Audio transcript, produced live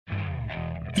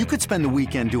You could spend the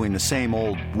weekend doing the same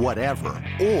old whatever,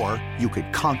 or you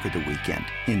could conquer the weekend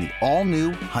in the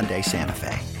all-new Hyundai Santa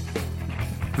Fe.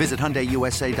 Visit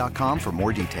HyundaiUSA.com for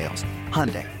more details.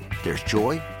 Hyundai, there's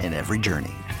joy in every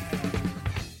journey.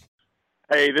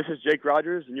 Hey, this is Jake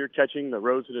Rogers, and you're catching the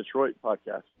Road to Detroit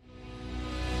podcast.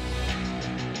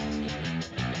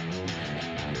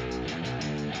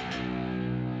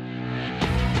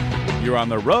 You're on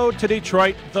the Road to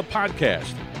Detroit, the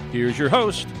podcast. Here's your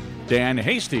host, Dan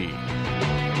Hasty.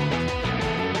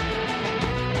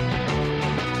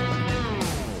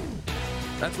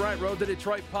 That's right, Road to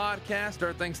Detroit podcast.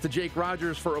 Our thanks to Jake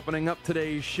Rogers for opening up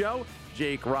today's show.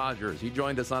 Jake Rogers, he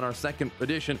joined us on our second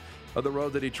edition of the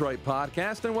Road to Detroit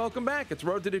podcast. And welcome back. It's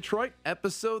Road to Detroit,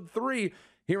 episode 3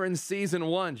 here in season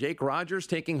 1. Jake Rogers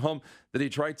taking home the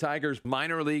Detroit Tigers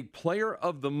Minor League Player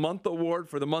of the Month award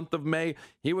for the month of May.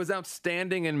 He was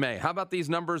outstanding in May. How about these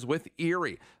numbers with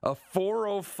Erie? A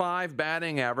 .405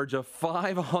 batting average, a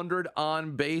 .500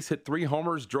 on base, hit 3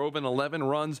 homers, drove in 11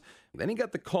 runs. Then he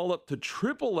got the call up to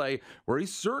AAA, where he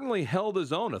certainly held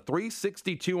his own. A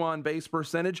 .362 on base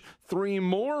percentage, 3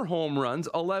 more home runs,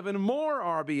 11 more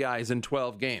RBIs in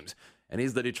 12 games. And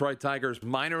he's the Detroit Tigers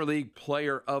Minor League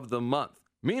Player of the Month.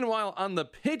 Meanwhile, on the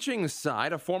pitching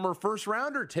side, a former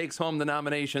first-rounder takes home the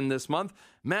nomination this month.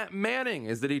 Matt Manning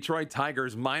is the Detroit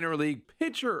Tigers Minor League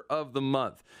Pitcher of the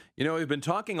Month. You know, we've been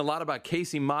talking a lot about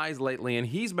Casey Mize lately, and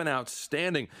he's been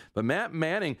outstanding. But Matt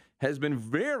Manning has been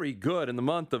very good in the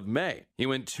month of May. He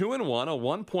went 2-1, a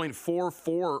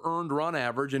 1.44 earned run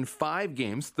average in 5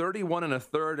 games, 31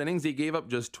 1/3 innings. He gave up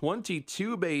just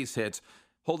 22 base hits,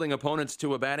 holding opponents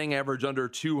to a batting average under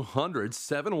 200,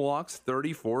 7 walks,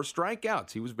 34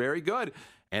 strikeouts. He was very good,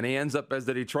 and he ends up as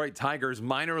the Detroit Tigers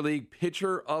Minor League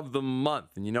Pitcher of the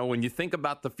Month. And, you know, when you think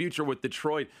about the future with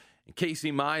Detroit,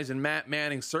 Casey Mize and Matt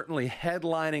Manning certainly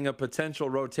headlining a potential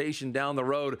rotation down the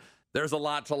road, there's a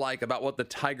lot to like about what the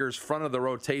Tigers' front of the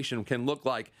rotation can look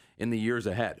like in the years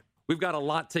ahead. We've got a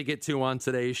lot to get to on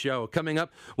today's show. Coming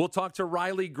up, we'll talk to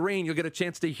Riley Greene. You'll get a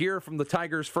chance to hear from the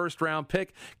Tigers' first-round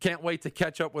pick. Can't wait to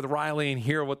catch up with Riley and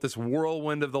hear what this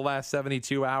whirlwind of the last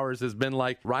 72 hours has been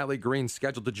like. Riley Greene's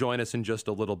scheduled to join us in just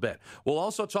a little bit. We'll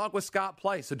also talk with Scott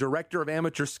Pleiss, the director of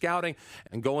amateur scouting,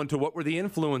 and go into what were the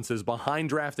influences behind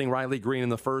drafting Riley Greene in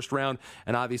the first round,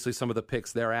 and obviously some of the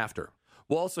picks thereafter.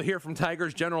 We'll also hear from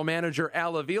Tigers general manager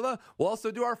Al Avila. We'll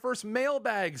also do our first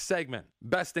mailbag segment.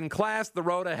 Best in class, the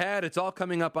road ahead. It's all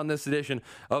coming up on this edition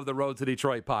of the Road to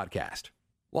Detroit podcast.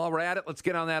 While we're at it, let's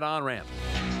get on that on-ramp.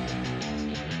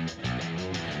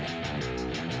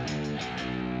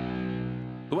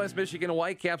 The West Michigan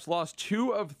Whitecaps lost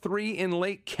 2 of 3 in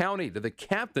Lake County to the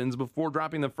Captains before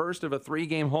dropping the first of a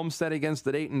 3-game homestand against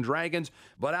the Dayton Dragons.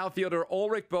 But outfielder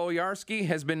Ulrich Bojarski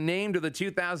has been named to the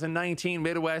 2019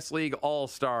 Midwest League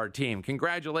All-Star team.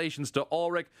 Congratulations to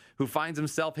Ulrich, who finds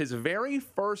himself his very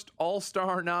first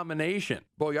All-Star nomination.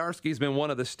 Bojarski's been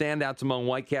one of the standouts among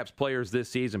Whitecaps players this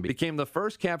season. Became the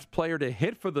first Caps player to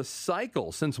hit for the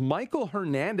cycle since Michael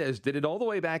Hernandez did it all the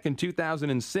way back in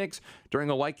 2006 during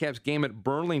a Whitecaps game at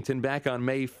Burlington back on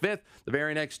May 5th. The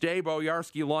very next day,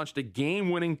 Bojarski launched a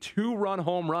game-winning 2-run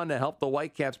home run to help the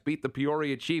Whitecaps beat the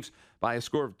Peoria Chiefs by a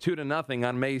score of 2-0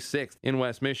 on May 6th in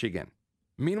West Michigan.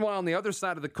 Meanwhile, on the other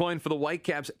side of the coin for the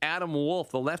Whitecaps, Adam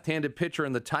Wolf, the left-handed pitcher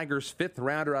and the Tigers' 5th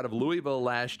rounder out of Louisville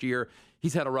last year,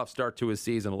 he's had a rough start to his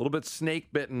season. A little bit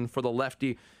snake-bitten for the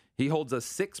lefty. He holds a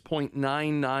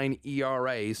 6.99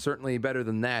 ERA. He's certainly better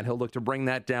than that. He'll look to bring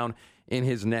that down in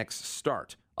his next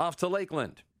start. Off to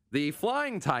Lakeland. The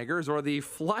Flying Tigers, or the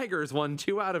Flygers, won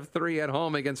 2 out of 3 at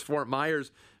home against Fort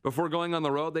Myers. Before going on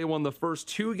the road, they won the first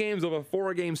 2 games of a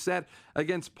 4-game set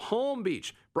against Palm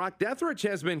Beach. Brock Deatherage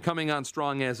has been coming on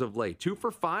strong as of late. 2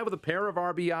 for 5 with a pair of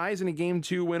RBIs in a Game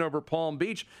 2 win over Palm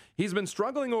Beach. He's been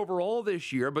struggling overall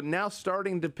this year, but now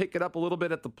starting to pick it up a little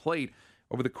bit at the plate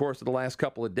over the course of the last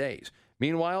couple of days.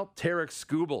 Meanwhile, Tarek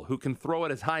Skubal, who can throw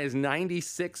it as high as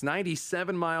 96,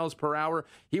 97 miles per hour,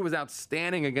 he was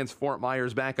outstanding against Fort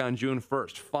Myers back on June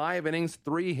 1st. 5 innings,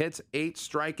 3 hits, 8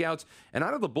 strikeouts. And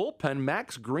out of the bullpen,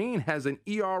 Max Green has an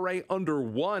ERA under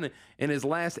 1 in his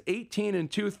last 18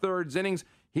 2/3 innings.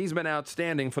 He's been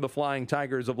outstanding for the Flying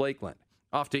Tigers of Lakeland.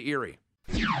 Off to Erie.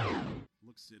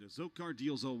 Looks at Zokar,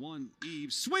 deals 0-1.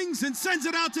 Eves swings and sends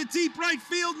it out to deep right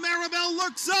field. Maribel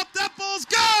looks up. That ball's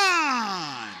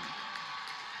gone!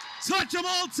 Touch 'em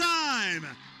all time.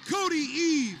 Cody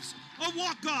Eves, a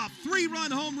walk-off 3-run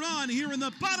home run here in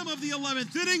the bottom of the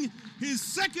 11th inning. His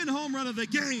second home run of the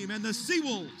game, and the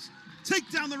Seawolves take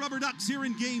down the Rubber Ducks here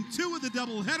in Game 2 of the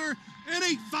doubleheader. An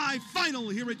 8-5 final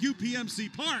here at UPMC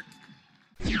Park.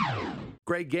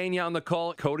 Greg Gagne on the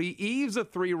call. Cody Eves, a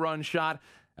 3-run shot.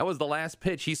 That was the last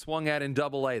pitch he swung at in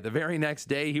Double-A. The very next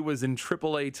day, he was in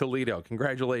Triple-A Toledo.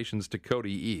 Congratulations to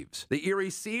Cody Eaves. The Erie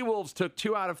Seawolves took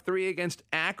 2 out of 3 against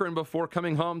Akron before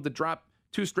coming home to drop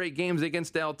 2 straight games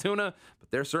against Altoona,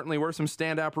 but there certainly were some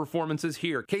standout performances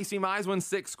here. Casey Mize won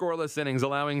 6 scoreless innings,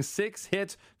 allowing 6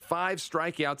 hits, 5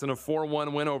 strikeouts, and a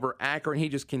 4-1 win over Akron. He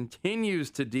just continues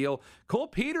to deal. Cole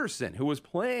Peterson, who was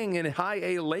playing in High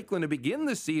A Lakeland to begin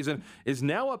the season, is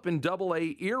now up in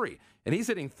Double-A Erie, and he's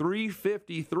hitting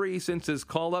 .353 since his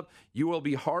call-up. You will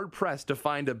be hard-pressed to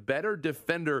find a better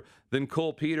defender than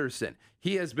Cole Peterson.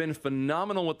 He has been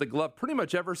phenomenal with the glove pretty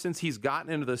much ever since he's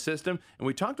gotten into the system, and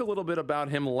we talked a little bit about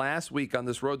him last week on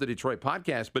this Road to Detroit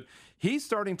podcast, but he's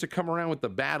starting to come around with the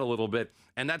bat a little bit,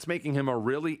 and that's making him a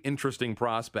really interesting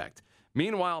prospect.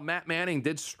 Meanwhile, Matt Manning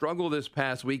did struggle this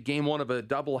past week, game 1 of a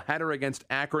doubleheader against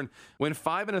Akron, went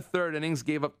 5 1/3 innings,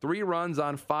 gave up 3 runs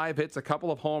on 5 hits, a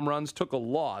couple of home runs, took a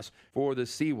loss for the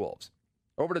Seawolves.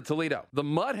 Over to Toledo. The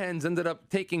Mud Hens ended up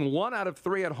taking 1 out of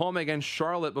 3 at home against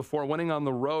Charlotte before winning on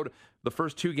the road the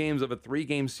first 2 games of a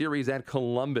 3-game series at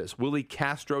Columbus. Willie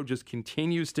Castro just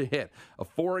continues to hit. A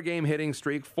 4-game hitting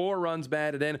streak, 4 runs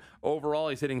batted in. Overall,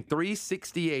 he's hitting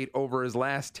 .368 over his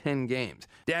last 10 games.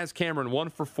 Daz Cameron, 1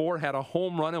 for 4, had a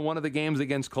home run in one of the games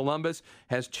against Columbus,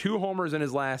 has 2 homers in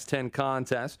his last 10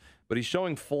 contests, but he's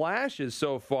showing flashes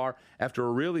so far after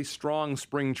a really strong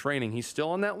spring training. He's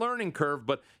still on that learning curve,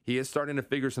 but he is starting to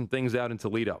figure some things out in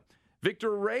Toledo.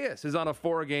 Victor Reyes is on a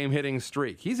 4-game hitting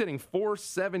streak. He's hitting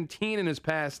 .417 in his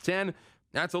past 10.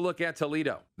 That's a look at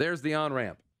Toledo. There's the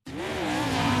on-ramp.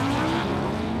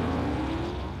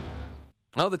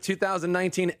 Well, the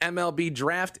 2019 MLB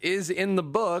draft is in the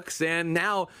books, and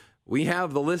now we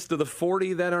have the list of the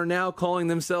 40 that are now calling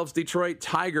themselves Detroit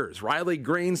Tigers. Riley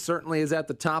Green certainly is at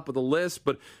the top of the list,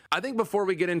 but I think before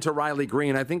we get into Riley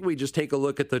Green, I think we just take a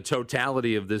look at the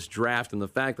totality of this draft and the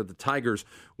fact that the Tigers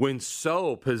went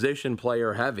so position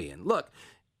player heavy. And look,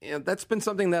 that's been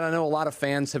something that I know a lot of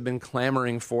fans have been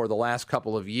clamoring for the last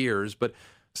couple of years, but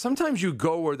sometimes you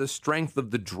go where the strength of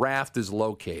the draft is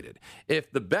located.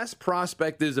 If the best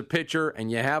prospect is a pitcher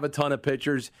and you have a ton of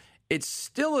pitchers, it's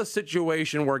still a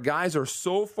situation where guys are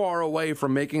so far away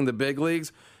from making the big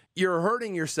leagues, you're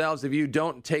hurting yourselves if you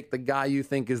don't take the guy you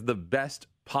think is the best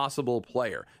possible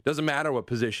player. Doesn't matter what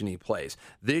position he plays.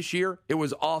 This year, it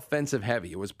was offensive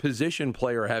heavy. It was position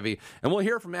player heavy. And we'll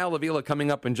hear from Al Avila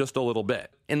coming up in just a little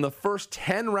bit. In the first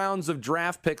 10 rounds of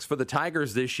draft picks for the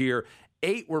Tigers this year,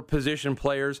 8 were position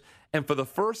players. And for the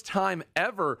first time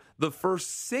ever, the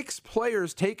first 6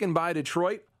 players taken by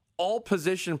Detroit, all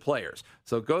position players.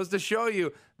 So it goes to show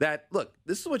you that, look,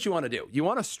 this is what you want to do. You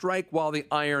want to strike while the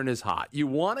iron is hot. You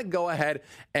want to go ahead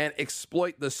and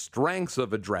exploit the strengths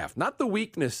of a draft, not the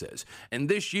weaknesses. And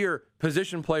this year,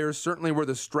 position players certainly were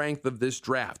the strength of this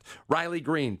draft. Riley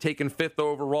Green, taken 5th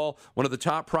overall, one of the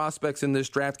top prospects in this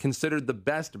draft, considered the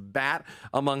best bat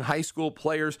among high school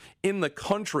players in the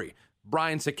country.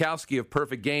 Brian Sikowski of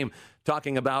Perfect Game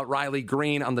talking about Riley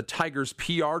Green on the Tigers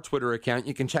PR Twitter account.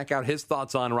 You can check out his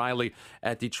thoughts on Riley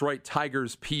at Detroit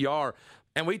Tigers PR.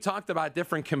 And we talked about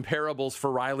different comparables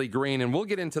for Riley Green, and we'll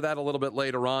get into that a little bit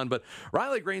later on. But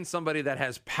Riley Green's somebody that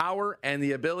has power and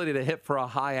the ability to hit for a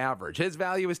high average. His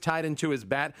value is tied into his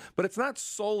bat, but it's not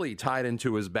solely tied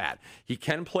into his bat. He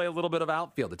can play a little bit of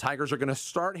outfield. The Tigers are going to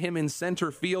start him in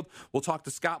center field. We'll talk to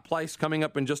Scott Pleiss coming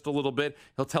up in just a little bit.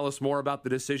 He'll tell us more about the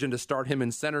decision to start him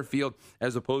in center field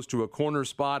as opposed to a corner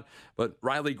spot. But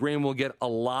Riley Green will get a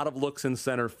lot of looks in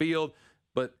center field.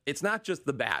 But it's not just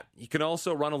the bat. You can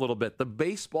also run a little bit. The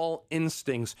baseball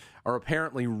instincts are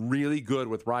apparently really good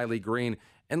with Riley Green.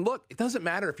 And look, it doesn't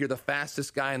matter if you're the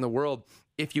fastest guy in the world.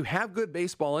 If you have good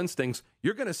baseball instincts,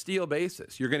 you're going to steal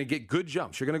bases. You're going to get good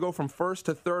jumps. You're going to go from first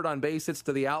to third on base hits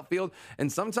to the outfield. And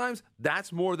sometimes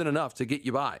that's more than enough to get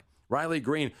you by. Riley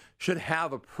Green should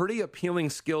have a pretty appealing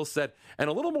skill set and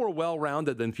a little more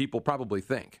well-rounded than people probably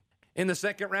think. In the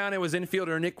second round, it was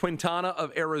infielder Nick Quintana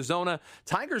of Arizona.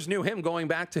 Tigers knew him going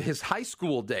back to his high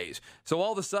school days. So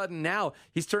all of a sudden now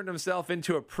he's turned himself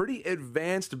into a pretty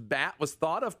advanced bat, was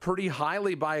thought of pretty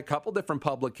highly by a couple different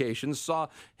publications, saw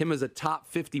him as a top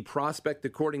 50 prospect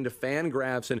according to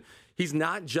Fangraphs, and he's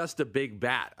not just a big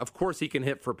bat. Of course he can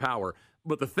hit for power.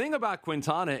 But the thing about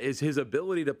Quintana is his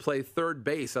ability to play third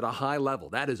base at a high level.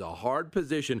 That is a hard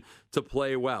position to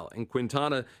play well. And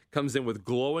Quintana comes in with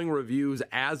glowing reviews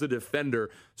as a defender.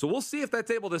 So we'll see if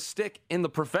that's able to stick in the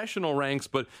professional ranks.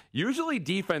 But usually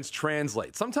defense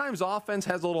translates. Sometimes offense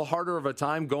has a little harder of a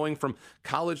time going from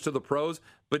college to the pros.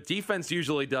 But defense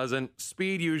usually doesn't.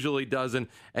 Speed usually doesn't.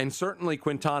 And certainly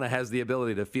Quintana has the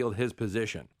ability to field his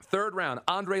position. Third round,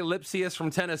 Andre Lipsius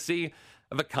from Tennessee.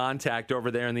 of a contact over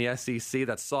there in the SEC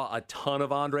that saw a ton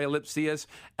of Andre Lipsius,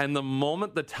 and the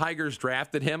moment the Tigers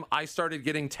drafted him, I started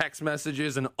getting text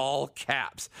messages in all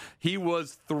caps. He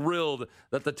was thrilled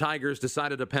that the Tigers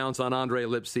decided to pounce on Andre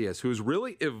Lipsius, who's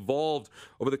really evolved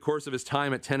over the course of his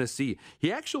time at Tennessee.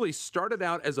 He actually started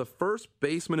out as a first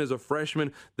baseman as a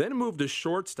freshman, then moved to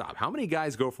shortstop. How many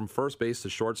guys go from first base to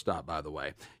shortstop, by the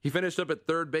way? He finished up at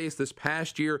third base this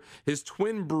past year. His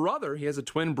twin brother, he has a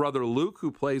twin brother, Luke,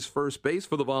 who plays first base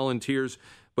for the Volunteers,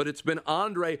 but it's been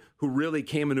Andre who really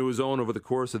came into his own over the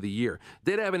course of the year.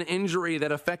 Did have an injury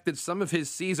that affected some of his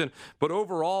season, but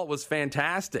overall was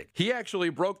fantastic. He actually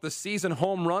broke the season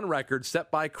home run record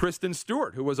set by Kristen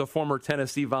Stewart, who was a former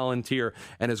Tennessee Volunteer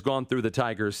and has gone through the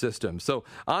Tigers system. So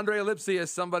Andre Lipsius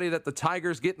is somebody that the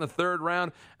Tigers get in the third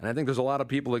round, and I think there's a lot of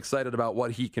people excited about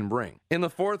what he can bring. In the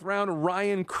fourth round,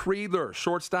 Ryan Kreidler,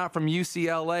 shortstop from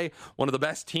UCLA, one of the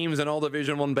best teams in all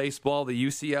Division I baseball, the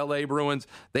UCLA Bruins.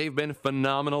 They've been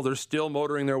phenomenal. They're still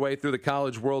motoring their way through the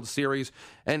College World Series,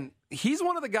 and he's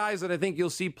one of the guys that I think you'll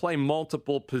see play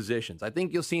multiple positions. I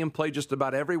think you'll see him play just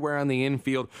about everywhere on the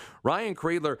infield. Ryan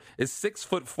Kreidler is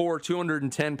 6'4",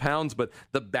 210 pounds, but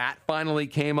the bat finally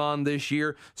came on this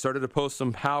year, started to post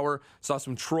some power, saw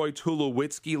some Troy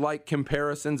Tulowitzki-like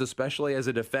comparisons, especially as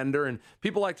a defender, and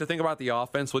people like to think about the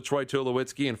offense with Troy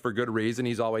Tulowitzki, and for good reason.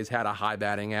 He's always had a high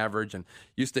batting average and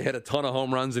used to hit a ton of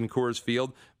home runs in Coors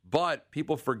Field. But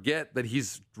people forget that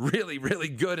he's really, really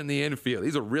good in the infield.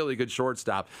 He's a really good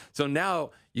shortstop. So now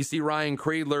you see Ryan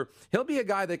Kreidler. He'll be a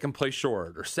guy that can play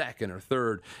short or second or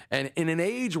third. And in an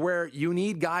age where you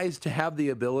need guys to have the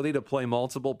ability to play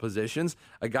multiple positions,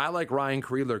 a guy like Ryan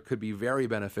Kreidler could be very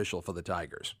beneficial for the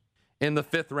Tigers. In the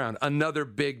fifth round, another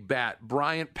big bat,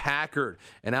 Bryant Packard,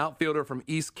 an outfielder from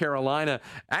East Carolina,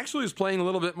 actually is playing a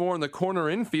little bit more in the corner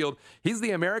infield. He's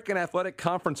the American Athletic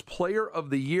Conference Player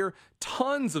of the Year.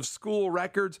 Tons of school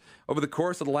records over the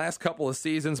course of the last couple of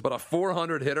seasons, but a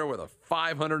 .400 hitter with a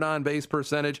 .500 on-base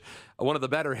percentage, one of the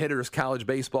better hitters college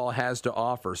baseball has to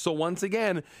offer. So once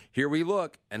again, here we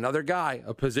look, another guy,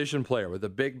 a position player with a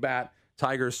big bat.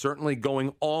 Tigers certainly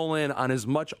going all in on as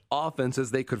much offense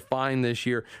as they could find this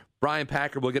year. Bryant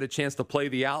Packard will get a chance to play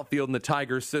the outfield in the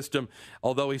Tigers system,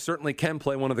 although he certainly can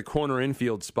play one of the corner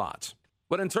infield spots.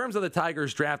 But in terms of the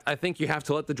Tigers draft, I think you have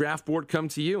to let the draft board come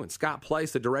to you. And Scott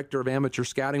Pleiss, the director of amateur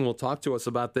scouting, will talk to us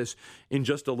about this in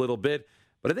just a little bit.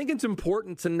 But I think it's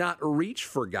important to not reach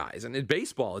for guys. And in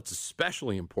baseball, it's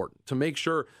especially important to make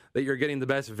sure that you're getting the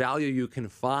best value you can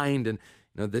find. And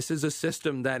this is a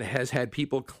system that has had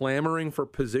people clamoring for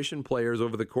position players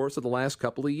over the course of the last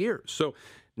couple of years. So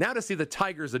now to see the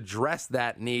Tigers address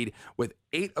that need with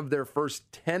 8 of their first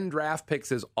 10 draft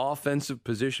picks as offensive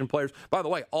position players. By the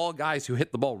way, all guys who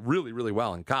hit the ball really, really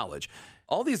well in college.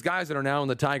 All these guys that are now in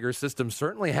the Tigers system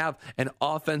certainly have an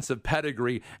offensive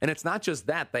pedigree, and it's not just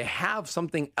that. They have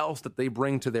something else that they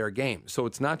bring to their game. So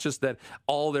it's not just that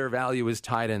all their value is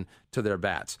tied in to their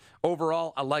bats.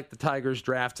 Overall, I like the Tigers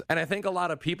draft, and I think a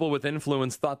lot of people with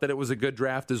influence thought that it was a good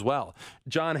draft as well.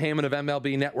 John Heyman of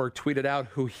MLB Network tweeted out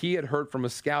who he had heard from a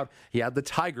scout. He had the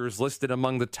Tigers listed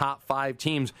among the top 5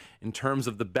 teams in terms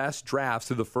of the best drafts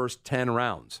through the first 10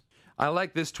 rounds. I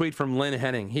like this tweet from Lynn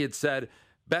Henning. He had said,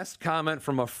 best comment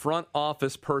from a front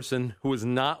office person who was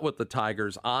not with the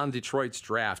Tigers on Detroit's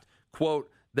draft. Quote,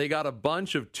 they got a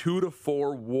bunch of 2 to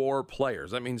 4 WAR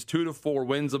players. That means 2 to 4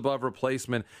 wins above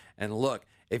replacement. And look,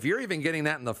 if you're even getting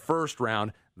that in the first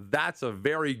round, that's a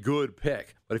very good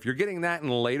pick. But if you're getting that in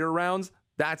later rounds,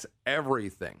 that's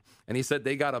everything. And he said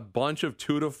they got a bunch of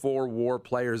 2 to 4 WAR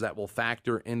players that will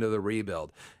factor into the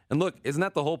rebuild. And look, isn't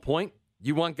that the whole point?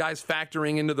 You want guys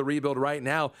factoring into the rebuild right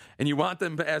now, and you want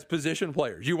them as position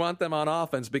players. You want them on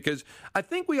offense because I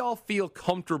think we all feel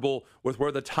comfortable with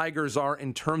where the Tigers are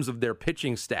in terms of their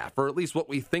pitching staff, or at least what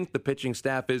we think the pitching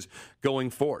staff is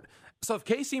going forward. So if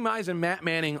Casey Mize and Matt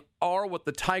Manning are what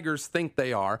the Tigers think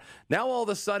they are, now all of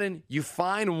a sudden you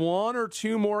find 1 or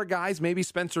 2 more guys, maybe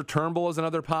Spencer Turnbull is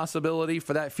another possibility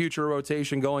for that future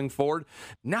rotation going forward.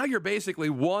 Now you're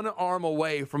basically 1 arm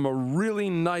away from a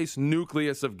really nice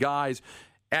nucleus of guys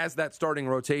as that starting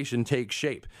rotation takes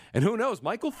shape. And who knows,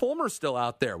 Michael Fulmer's still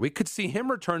out there. We could see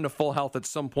him return to full health at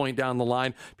some point down the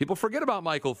line. People forget about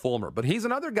Michael Fulmer, but he's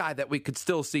another guy that we could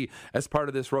still see as part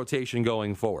of this rotation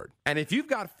going forward. And if you've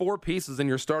got 4 pieces in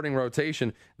your starting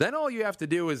rotation, then all you have to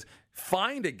do is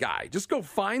find a guy. Just go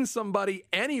find somebody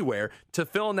anywhere to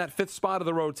fill in that 5th spot of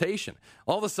the rotation.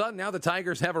 All of a sudden, now the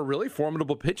Tigers have a really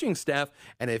formidable pitching staff,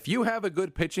 and if you have a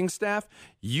good pitching staff,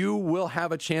 you will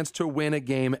have a chance to win a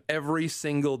game every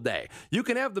single day. You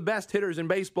can have the best hitters in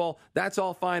baseball. That's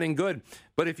all fine and good.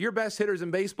 But if your best hitters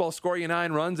in baseball score you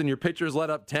 9 runs and your pitchers let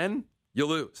up 10, you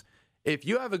lose. If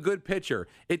you have a good pitcher,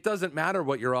 it doesn't matter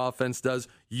what your offense does.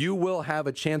 You will have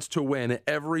a chance to win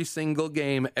every single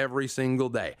game, every single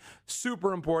day.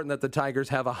 Super important that the Tigers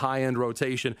have a high-end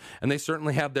rotation, and they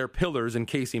certainly have their pillars in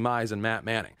Casey Mize and Matt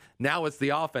Manning. Now it's the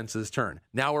offense's turn.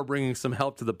 Now we're bringing some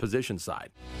help to the position side.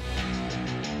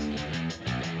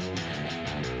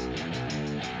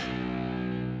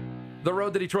 The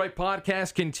Road to Detroit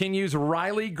podcast continues.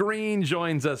 Riley Green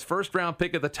joins us. First-round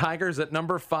pick of the Tigers at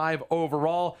number 5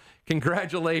 overall.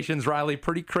 Congratulations, Riley.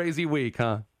 Pretty crazy week,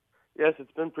 huh? Yes,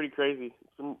 it's been pretty crazy.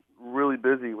 It's been really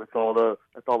busy with all the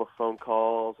phone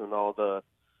calls and all the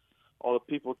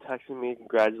people texting me,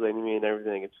 congratulating me and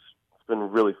everything. It's been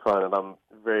really fun, and I'm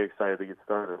very excited to get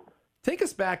started. Take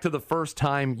us back to the first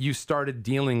time you started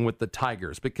dealing with the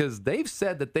Tigers, because they've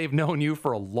said that they've known you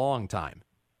for a long time.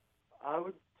 I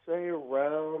would say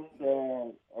around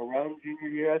junior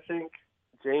year, I think.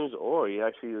 James Orr, he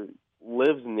actually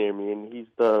lives near me, and he's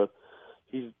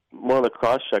one of the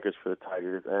cross checkers for the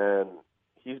Tigers, and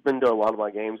he's been to a lot of my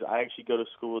games. I actually go to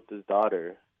school with his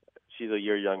daughter. She's a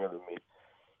year younger than me,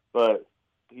 but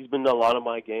he's been to a lot of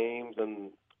my games,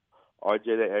 and RJ,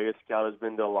 the area scout, has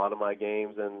been to a lot of my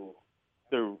games, and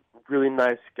they're really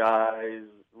nice guys,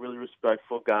 really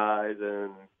respectful guys,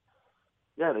 and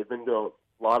yeah, they've been to a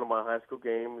lot of my high school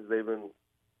games. They've been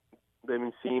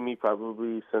seeing me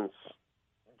probably since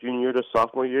junior to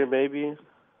sophomore year, maybe.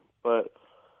 But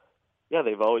yeah,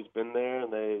 they've always been there,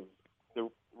 and they're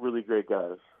really great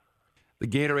guys. The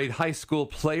Gatorade High School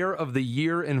Player of the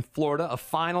Year in Florida, a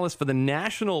finalist for the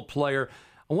National Player.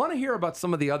 I want to hear about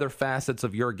some of the other facets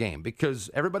of your game, because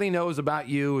everybody knows about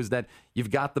you is that you've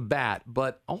got the bat,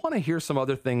 but I want to hear some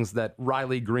other things that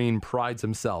Riley Green prides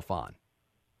himself on.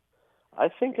 I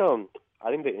think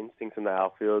the instincts in the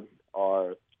outfield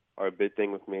are a big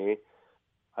thing with me.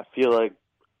 I feel like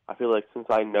since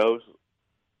I know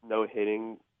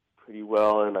hitting pretty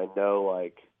well, and I know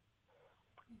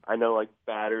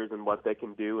batters and what they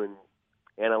can do, and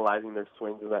analyzing their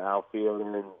swings in the outfield,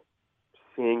 and then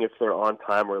seeing if they're on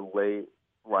time or late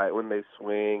right when they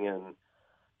swing, and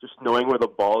just knowing where the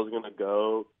ball is going to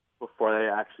go before they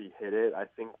actually hit it. I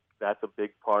think that's a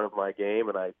big part of my game,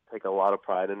 and I take a lot of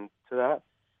pride into that.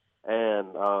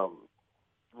 And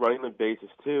running the bases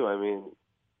too. I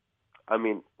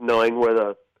mean, knowing where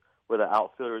the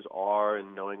outfielders are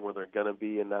and knowing where they're gonna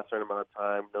be in that certain amount of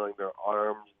time, knowing their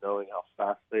arms, knowing how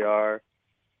fast they are,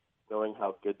 knowing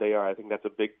how good they are. I think that's a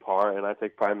big part, and I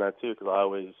take pride in that too, because I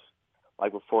always,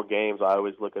 before games, I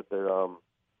always look at their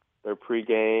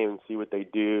pregame and see what they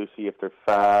do, see if they're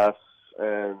fast,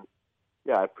 and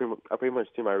yeah, I pretty much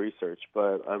do my research.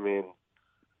 But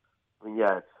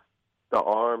yeah, it's the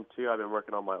arm too. I've been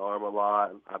working on my arm a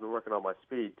lot. I've been working on my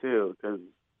speed too, because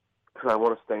I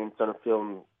want to stay in center field,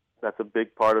 and that's a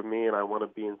big part of me, and I want to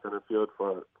be in center field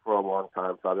for a long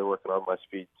time. So I've been working on my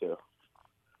speed too.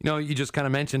 You just kind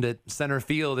of mentioned it. Center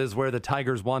field is where the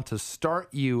Tigers want to start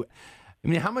you.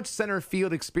 How much center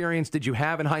field experience did you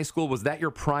have in high school? Was that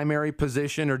your primary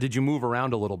position, or did you move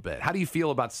around a little bit? How do you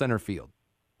feel about center field?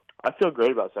 I feel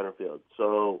great about center field.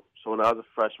 So when I was a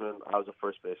freshman, I was a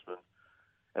first baseman,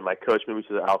 and my coach moved me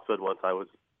to the outfield once I was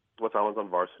on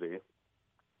varsity,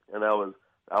 and that was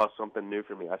something new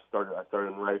for me. I started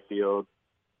in right field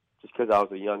just because I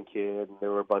was a young kid, and there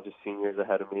were a bunch of seniors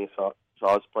ahead of me, so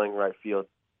I was playing right field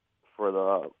for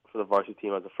the varsity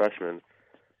team as a freshman,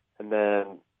 and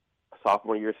then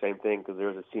sophomore year, same thing, because there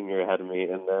was a senior ahead of me,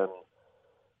 and then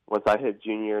once I hit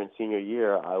junior and senior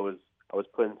year, I was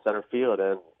put in center field,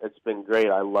 and it's been great.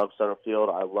 I love center field.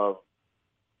 I love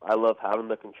having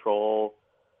the control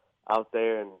out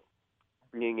there and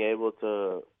being able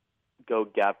to go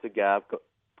gap to gap,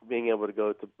 being able to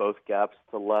go to both gaps,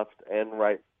 to left and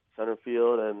right center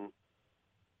field, and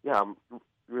yeah, I'm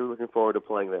really looking forward to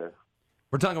playing there.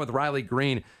 We're talking with Riley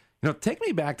Green. Take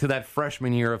me back to that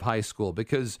freshman year of high school,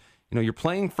 because you're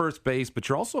playing first base, but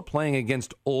you're also playing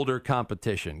against older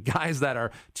competition, guys that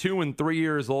are 2 and 3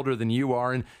 years older than you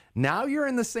are. And now you're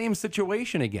in the same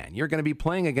situation again. You're going to be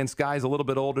playing against guys a little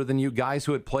bit older than you, guys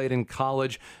who had played in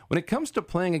college. When it comes to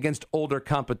playing against older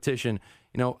competition,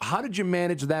 how did you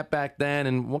manage that back then?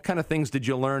 And what kind of things did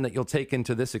you learn that you'll take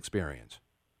into this experience?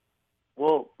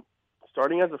 Well,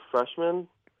 starting as a freshman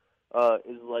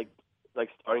is like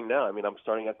starting now. I'm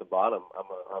starting at the bottom.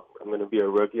 I'm going to be a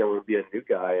rookie. I'm going to be a new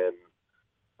guy, and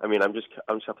I'm just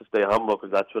have to stay humble,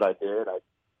 because that's what I did. I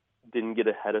didn't get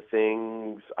ahead of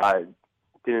things. I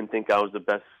didn't think I was the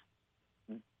best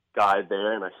guy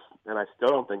there, and I still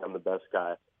don't think I'm the best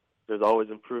guy. There's always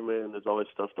improvement, and there's always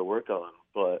stuff to work on.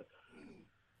 But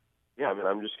yeah,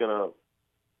 I'm just gonna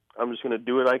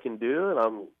do what I can do, and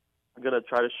I'm gonna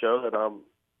try to show that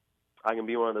I can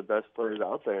be one of the best players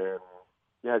out there. And,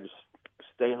 yeah, just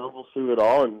stay humble through it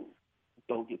all and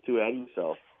don't get too ahead of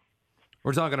yourself.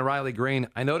 We're talking to Riley Greene.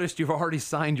 I noticed you've already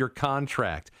signed your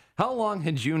contract. How long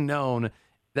had you known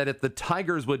that if the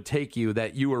Tigers would take you,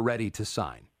 that you were ready to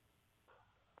sign?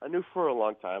 I knew for a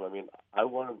long time. I mean, I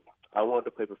wanted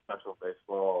to play professional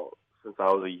baseball since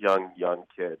I was a young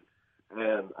kid.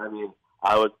 And, I mean,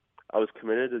 I was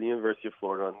committed to the University of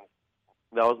Florida,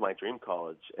 and that was my dream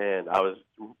college. And I was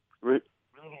really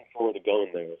looking forward to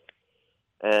going there.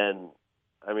 And,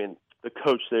 I mean, the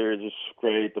coach there is just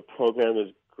great. The program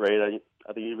is great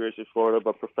at the University of Florida,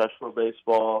 but professional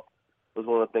baseball was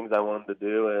one of the things I wanted to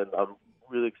do, and I'm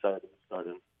really excited to get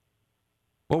started.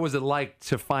 What was it like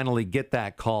to finally get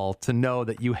that call, to know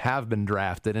that you have been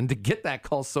drafted, and to get that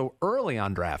call so early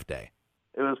on draft day?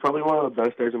 It was probably one of the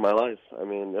best days of my life. I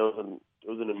mean, it was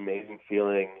an amazing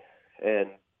feeling,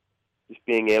 and just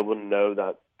being able to know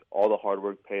that all the hard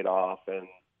work paid off and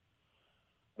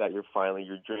that your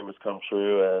dream has come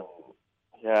true. And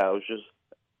yeah, it was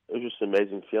just an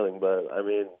amazing feeling. But I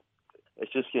mean,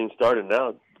 it's just getting started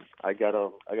now. I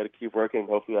gotta keep working.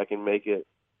 Hopefully I can make it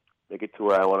to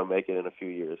where I want to make it in a few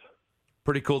years.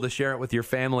 Pretty cool to share it with your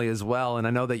family as well. And I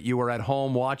know that you were at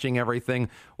home watching everything.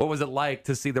 What was it like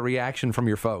to see the reaction from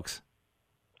your folks?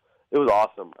 It was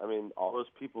awesome. I mean, all those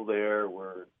people there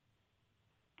were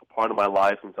a part of my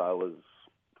life since I was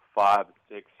 5,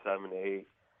 6, 7, 8.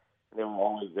 And they were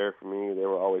always there for me. They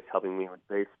were always helping me with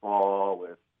baseball,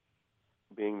 with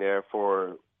being there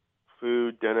for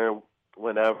food, dinner,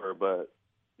 whenever. But,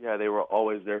 yeah, they were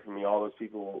always there for me. All those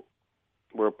people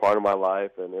were a part of my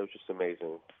life, and it was just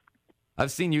amazing.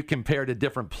 I've seen you compare to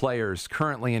different players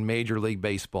currently in Major League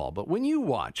Baseball. But when you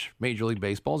watch Major League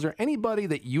Baseball, is there anybody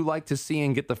that you like to see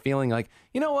and get the feeling like,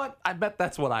 you know what, I bet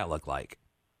that's what I look like?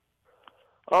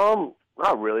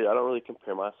 Not really. I don't really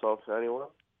compare myself to anyone.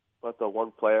 But the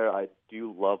one player I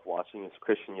do love watching is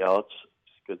Christian Yelich,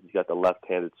 just because he's got the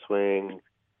left-handed swing.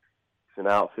 He's an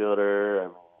outfielder. I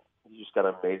mean, he's just got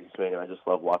an amazing swing, and I just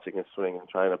love watching his swing and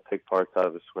trying to pick parts out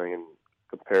of his swing and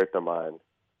compare it to mine.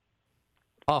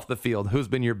 Off the field, who's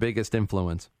been your biggest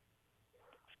influence?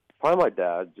 Probably my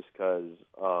dad, just because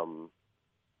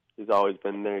he's always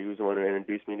been there. He was the one who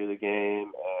introduced me to the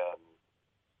game, and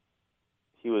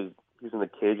he was in the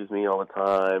cage with me all the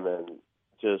time, and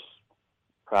just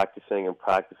practicing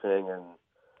and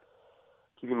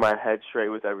keeping my head straight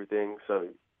with everything. So,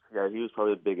 yeah, he was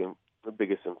probably the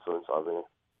biggest influence on me.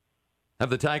 Have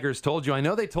the Tigers told you? I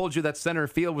know they told you that center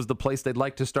field was the place they'd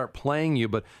like to start playing you,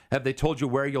 but have they told you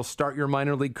where you'll start your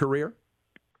minor league career?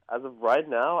 As of right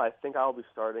now, I think I'll be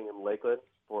starting in Lakeland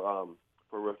for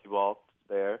rookie ball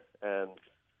there, and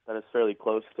that is fairly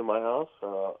close to my house.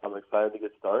 I'm excited to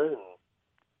get started and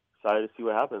excited to see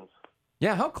what happens.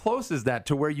 Yeah, how close is that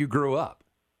to where you grew up?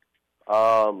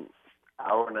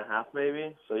 Hour and a half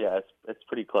maybe. So yeah, it's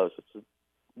pretty close. It's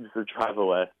a drive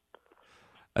away.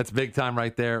 That's big time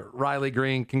right there. Riley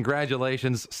Greene,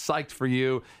 congratulations. Psyched for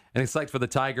you and psyched for the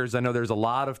Tigers. I know there's a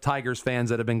lot of Tigers fans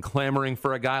that have been clamoring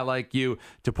for a guy like you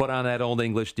to put on that Old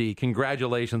English D.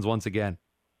 Congratulations once again.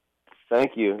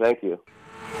 Thank you.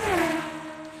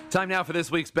 Time now for this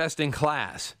week's Best in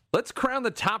Class. Let's crown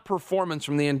the top performance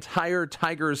from the entire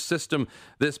Tigers system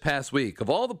this past week. Of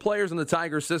all the players in the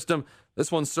Tigers system,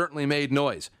 this one certainly made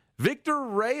noise. Victor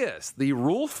Reyes, the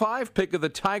Rule 5 pick of the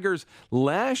Tigers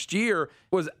last year,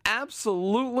 was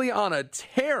absolutely on a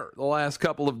tear the last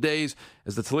couple of days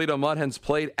as the Toledo Mud Hens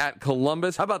played at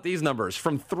Columbus. How about these numbers?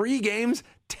 From 3 games,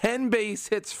 10 base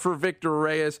hits for Victor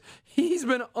Reyes. He's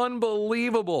been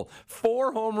unbelievable.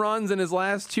 4 home runs in his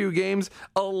last 2 games,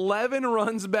 11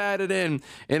 runs batted in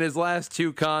his last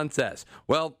 2 contests.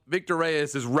 Well, Victor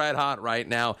Reyes is red hot right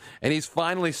now, and he's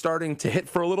finally starting to hit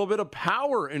for a little bit of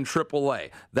power in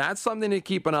AAA. That's something to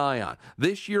keep an eye on.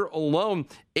 This year alone,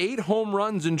 8 home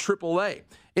runs in AAA.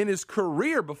 In his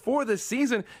career before this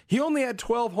season, he only had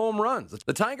 12 home runs.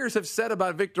 The Tigers have said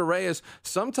about Victor Reyes,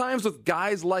 sometimes with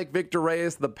guys like Victor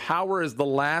Reyes, the power is the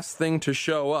last thing to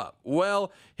show up.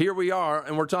 Well, here we are,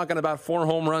 and we're talking about 4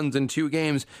 home runs in 2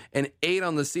 games and 8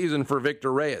 on the season for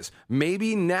Victor Reyes.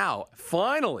 Maybe now,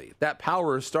 finally, that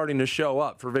power is starting to show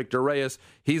up for Victor Reyes.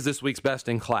 He's this week's Best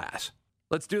in Class.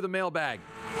 Let's do the mailbag.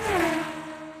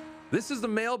 This is the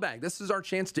mailbag. This is our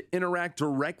chance to interact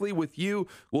directly with you.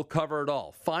 We'll cover it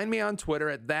all. Find me on Twitter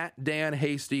at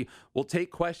 @DanHasty. We'll take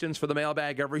questions for the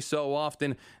mailbag every so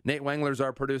often. Nate Wengler's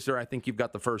our producer. I think you've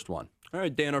got the first one. All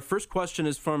right, Dan, our first question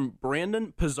is from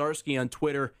Brandon Pizarski on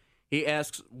Twitter. He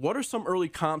asks, what are some early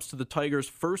comps to the Tigers'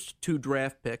 first 2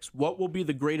 draft picks? What will be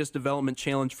the greatest development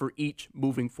challenge for each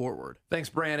moving forward? Thanks,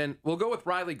 Brandon. We'll go with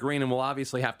Riley Green, and we'll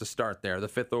obviously have to start there. The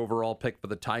 5th overall pick for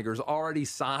the Tigers, already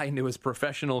signed to his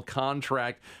professional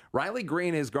contract. Riley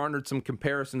Green has garnered some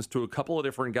comparisons to a couple of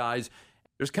different guys.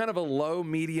 There's kind of a low,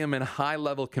 medium, and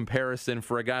high-level comparison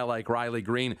for a guy like Riley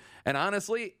Green. And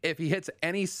honestly, if he hits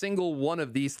any single one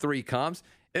of these 3 comps,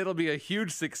 it'll be a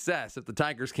huge success if the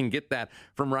Tigers can get that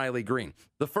from Riley Green.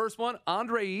 The first one,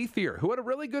 Andre Ethier, who had a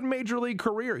really good major league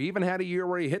career. He even had a year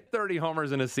where he hit 30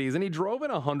 homers in a season. He drove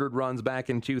in 100 runs back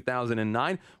in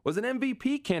 2009, was an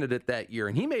MVP candidate that year,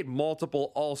 and he made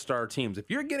multiple all-star teams. If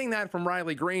you're getting that from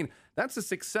Riley Green, that's a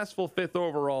successful 5th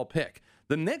overall pick.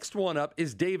 The next one up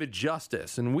is David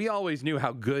Justice, and we always knew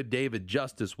how good David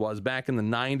Justice was back in the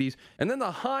 90s. And then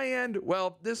the high end,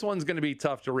 well, this one's going to be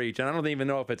tough to reach, and I don't even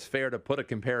know if it's fair to put a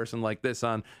comparison like this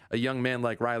on a young man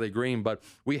like Riley Green, but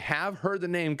we have heard the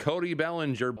name Cody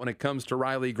Bellinger when it comes to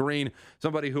Riley Green,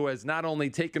 somebody who has not only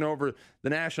taken over the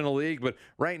National League, but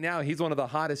right now he's one of the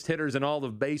hottest hitters in all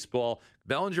of baseball.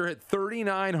 Bellinger hit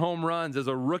 39 home runs as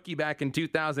a rookie back in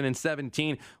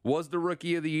 2017, was the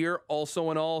Rookie of the Year, also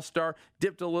an All-Star,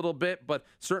 dipped a little bit, but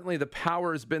certainly the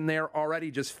power has been there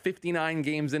already. Just 59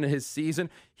 games into his season,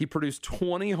 he produced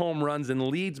 20 home runs and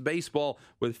leads baseball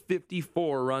with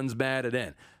 54 runs batted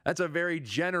in. That's a very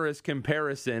generous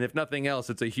comparison. If nothing else,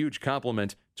 it's a huge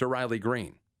compliment to Riley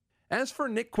Green. As for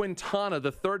Nick Quintana,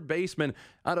 the 3rd baseman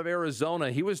out of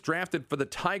Arizona, he was drafted for the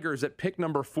Tigers at pick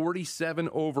number 47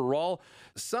 overall.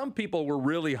 Some people were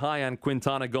really high on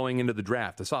Quintana going into the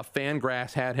draft. I saw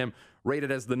Fangraphs had him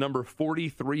rated as the number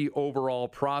 43 overall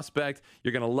prospect.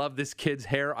 You're going to love this kid's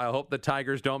hair. I hope the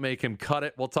Tigers don't make him cut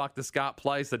it. We'll talk to Scott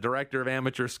Pleiss, the director of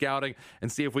amateur scouting,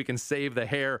 and see if we can save the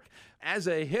hair. As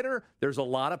a hitter, there's a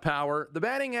lot of power. The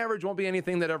batting average won't be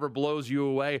anything that ever blows you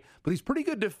away, but he's pretty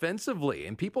good defensively,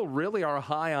 and people really are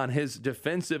high on his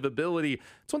defensive ability.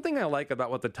 It's one thing I like about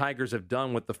what the Tigers have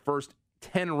done with the first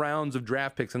 10 rounds of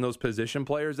draft picks and those position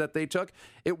players that they took.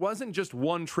 It wasn't just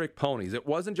one-trick ponies. It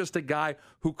wasn't just a guy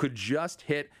who could just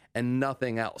hit and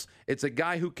nothing else. It's a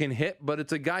guy who can hit, but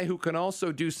it's a guy who can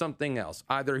also do something else.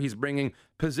 Either he's bringing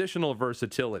positional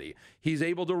versatility, he's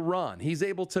able to run, he's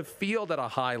able to field at a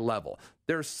high level.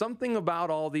 There's something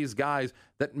about all these guys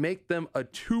that make them a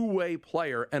two-way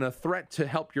player and a threat to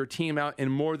help your team out in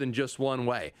more than just one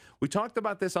way. We talked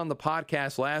about this on the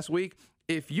podcast last week.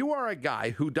 If you are a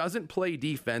guy who doesn't play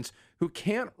defense, who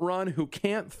can't run, who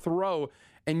can't throw,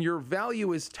 and your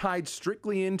value is tied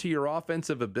strictly into your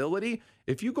offensive ability,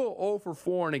 if you go 0 for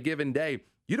 4 in a given day,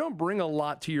 you don't bring a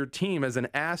lot to your team as an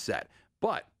asset.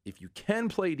 But if you can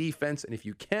play defense and if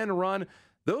you can run,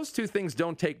 those two things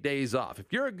don't take days off.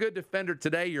 If you're a good defender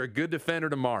today, you're a good defender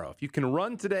tomorrow. If you can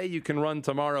run today, you can run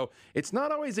tomorrow. It's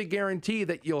not always a guarantee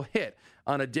that you'll hit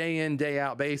on a day-in,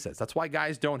 day-out basis. That's why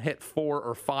guys don't hit 400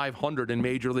 or 500 in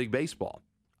Major League Baseball.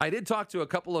 I did talk to a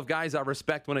couple of guys I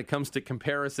respect when it comes to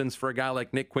comparisons for a guy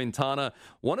like Nick Quintana.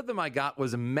 One of them I got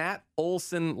was Matt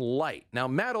Olson Light. Now,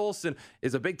 Matt Olson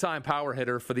is a big-time power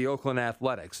hitter for the Oakland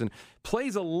Athletics and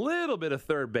plays a little bit of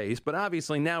third base, but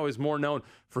obviously now is more known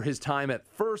for his time at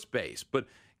first base. But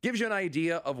gives you an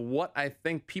idea of what I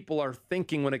think people are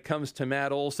thinking when it comes to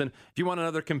Matt Olson. If you want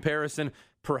another comparison,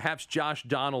 perhaps Josh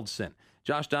Donaldson.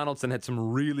 Josh Donaldson had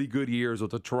some really good years with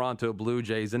the Toronto Blue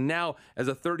Jays, and now as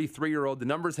a 33-year-old, the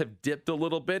numbers have dipped a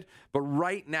little bit, but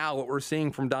right now what we're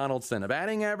seeing from Donaldson, a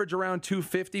batting average around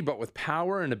 250, but with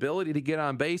power and ability to get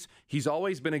on base, he's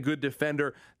always been a good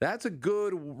defender. That's a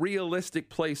good, realistic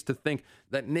place to think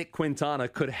that Nick Quintana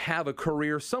could have a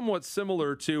career somewhat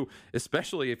similar to,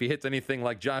 especially if he hits anything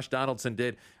like Josh Donaldson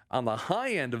did on the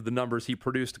high end of the numbers he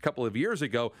produced a couple of years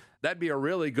ago. That'd be a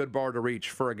really good bar to reach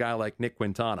for a guy like Nick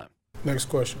Quintana. Next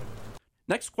question.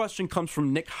 Next question comes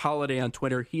from Nick Holiday on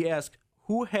Twitter. He asked,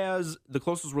 who has the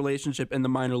closest relationship in the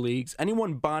minor leagues?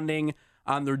 Anyone bonding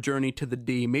on their journey to the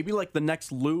D? Maybe like the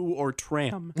next Lou or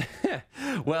Tram.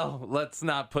 Well, let's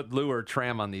not put Lou or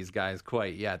Tram on these guys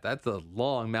quite yet. That's a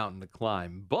long mountain to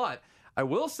climb. But I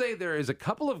will say there is a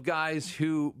couple of guys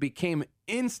who became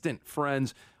instant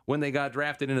friends when they got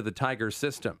drafted into the Tigers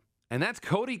system. And that's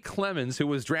Cody Clemens, who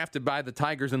was drafted by the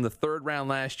Tigers in the 3rd round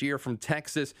last year from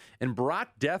Texas, and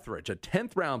Brock Deatherage, a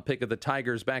 10th round pick of the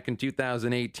Tigers back in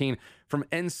 2018 from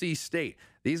NC State.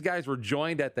 These guys were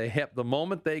joined at the hip the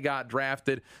moment they got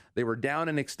drafted. They were down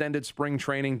in extended spring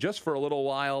training just for a little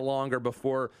while longer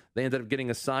before they ended up getting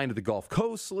assigned to the Gulf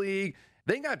Coast League.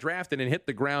 They got drafted and hit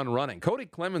the ground running. Cody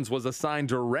Clemens was assigned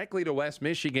directly to West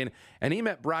Michigan, and he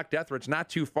met Brock Deatherage not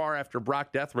too far after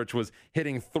Brock Deatherage was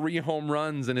hitting 3 home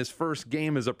runs in his first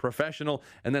game as a professional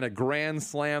and then a grand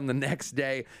slam the next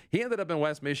day. He ended up in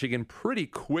West Michigan pretty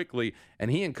quickly, and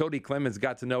he and Cody Clemens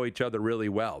got to know each other really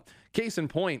well. Case in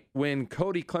point, when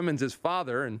Cody Clemens'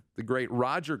 father and the great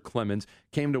Roger Clemens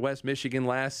came to West Michigan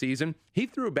last season, he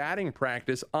threw batting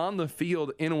practice on the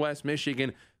field in West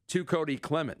Michigan to Cody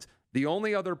Clemens. The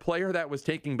only other player that was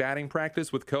taking batting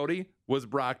practice with Cody was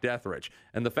Brock Deatherage.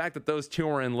 And the fact that those two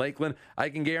are in Lakeland, I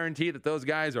can guarantee that those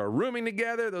guys are rooming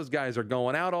together. Those guys are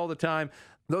going out all the time.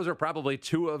 Those are probably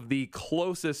two of the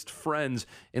closest friends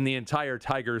in the entire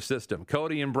Tigers system.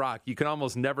 Cody and Brock, you can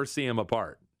almost never see them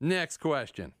apart. Next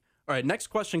question. All right, next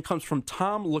question comes from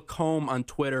Tom Lacombe on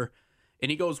Twitter.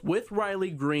 And he goes, with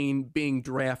Riley Green being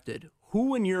drafted,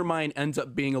 who in your mind ends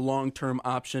up being a long-term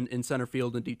option in center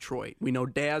field in Detroit? We know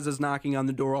Daz is knocking on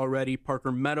the door already.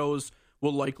 Parker Meadows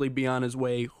will likely be on his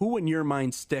way. Who in your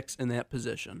mind sticks in that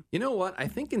position? You know what? I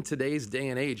think in today's day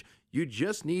and age, you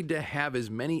just need to have as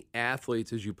many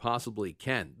athletes as you possibly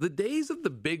can. The days of the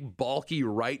big, bulky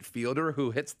right fielder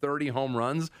who hits 30 home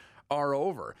runs are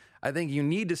over. I think you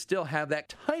need to still have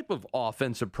that type of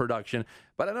offensive production,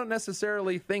 but I don't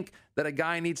necessarily think that a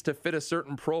guy needs to fit a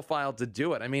certain profile to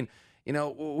do it. I mean, you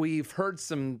know, we've heard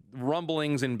some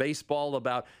rumblings in baseball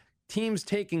about teams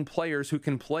taking players who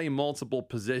can play multiple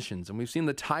positions. And we've seen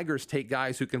the Tigers take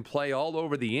guys who can play all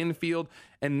over the infield.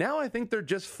 And now I think they're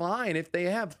just fine if they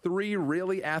have 3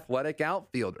 really athletic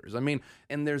outfielders. I mean,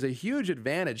 and there's a huge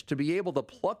advantage to be able to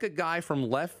pluck a guy from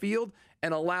left field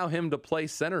and allow him to play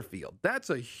center field. That's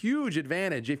a huge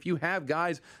advantage if you have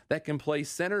guys that can play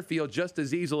center field just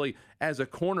as easily as a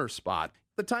corner spot.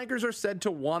 The Tigers are said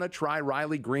to want to try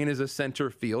Riley Green as a center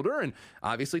fielder, and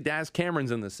obviously Daz Cameron's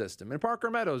in the system, and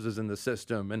Parker Meadows is in the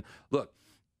system. And look,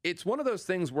 it's one of those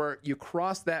things where you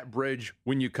cross that bridge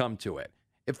when you come to it.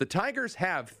 If the Tigers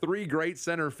have 3 great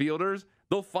center fielders,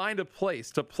 they'll find a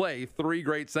place to play 3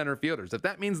 great center fielders. If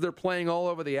that means they're playing all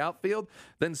over the outfield,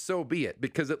 then so be it.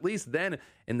 Because at least then,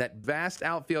 in that vast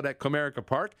outfield at Comerica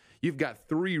Park, you've got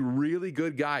 3 really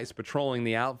good guys patrolling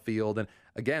the outfield. And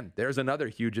again, there's another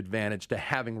huge advantage to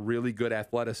having really good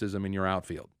athleticism in your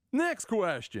outfield. Next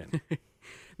question.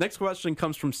 Next question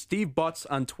comes from Steve Butts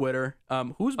on Twitter.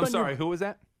 Who was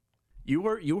that? You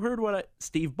heard what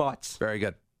Steve Butts. Very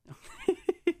good.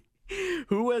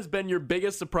 Who has been your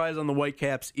biggest surprise on the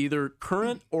Whitecaps, either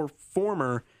current or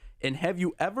former, and have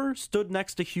you ever stood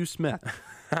next to Hugh Smith?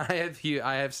 I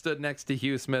have stood next to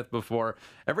Hugh Smith before.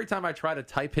 Every time I try to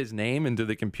type his name into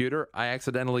the computer, I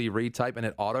accidentally retype and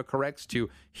it autocorrects to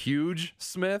Huge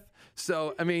Smith.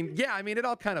 So, it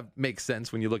all kind of makes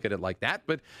sense when you look at it like that.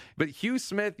 But Hugh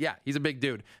Smith, yeah, he's a big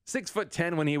dude.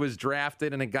 6'10" when he was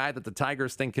drafted, and a guy that the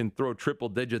Tigers think can throw triple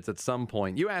digits at some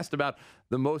point. You asked about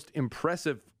the most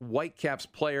impressive Whitecaps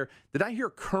player. Did I hear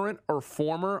current or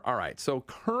former? All right, so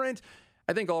current,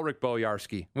 I think Ulrich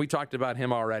Bojarski. We talked about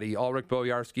him already. Ulrich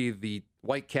Bojarski, the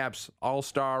Whitecaps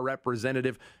All-Star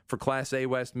representative for Class A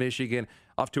West Michigan,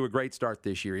 off to a great start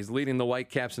this year. He's leading the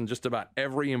Whitecaps in just about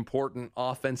every important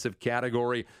offensive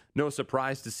category. No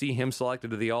surprise to see him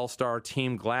selected to the All-Star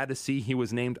team. Glad to see he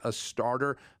was named a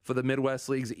starter for the Midwest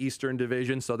League's Eastern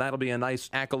Division, so that'll be a nice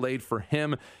accolade for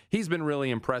him. He's been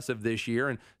really impressive this year.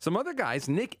 And some other guys,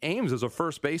 Nick Ames is a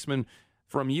first baseman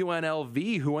from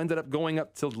UNLV who ended up going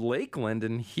up to Lakeland,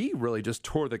 and he really just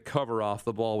tore the cover off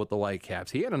the ball with the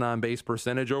Whitecaps. He had an on-base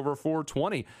percentage over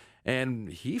 420, and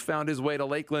he found his way to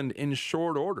Lakeland in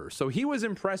short order. So he was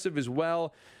impressive as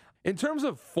well. In terms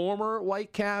of former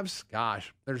Whitecaps,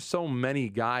 gosh, there's so many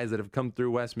guys that have come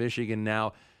through West Michigan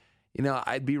now. You know,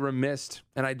 I'd be remiss,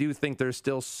 and I do think there's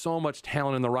still so much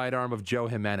talent in the right arm of Joe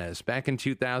Jimenez. Back in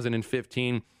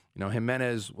 2015,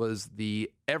 Jimenez was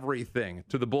the everything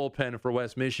to the bullpen for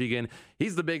West Michigan.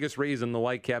 He's the biggest reason the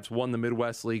Whitecaps won the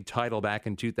Midwest League title back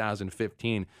in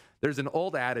 2015. There's an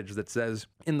old adage that says,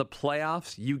 in the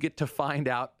playoffs, you get to find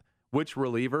out which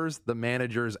relievers the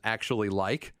managers actually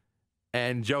like.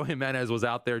 And Joe Jimenez was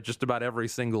out there just about every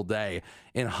single day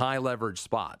in high leverage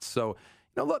spots. So,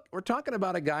 look, we're talking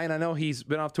about a guy, and I know he's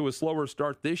been off to a slower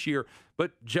start this year,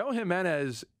 but Joe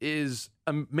Jimenez is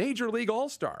a Major League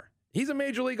All-Star. He's a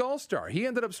Major League All-Star. He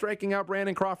ended up striking out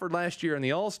Brandon Crawford last year in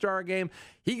the All-Star game.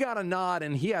 He got a nod,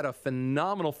 and he had a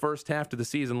phenomenal first half to the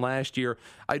season last year.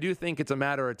 I do think it's a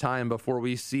matter of time before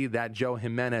we see that Joe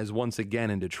Jimenez once again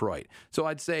in Detroit. So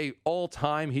I'd say all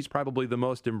time, he's probably the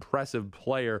most impressive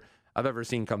player I've ever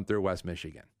seen come through West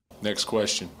Michigan. Next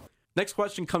question. Next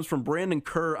question comes from Brandon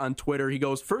Kerr on Twitter. He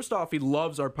goes, first off, he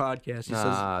loves our podcast. He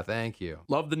says, thank you.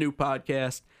 Love the new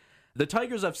podcast. The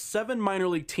Tigers have 7 minor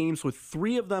league teams with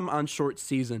 3 of them on short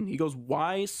season. He goes,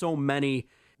 why so many?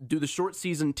 Do the short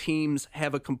season teams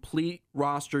have a complete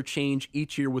roster change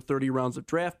each year with 30 rounds of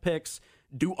draft picks?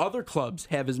 Do other clubs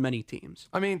have as many teams?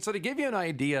 I mean, so to give you an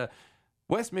idea,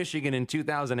 West Michigan in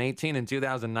 2018 and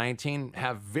 2019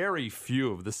 have very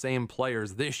few of the same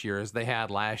players this year as they had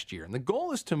last year. And the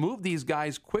goal is to move these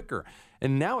guys quicker.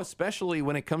 And now, especially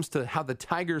when it comes to how the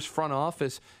Tigers front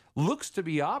office looks to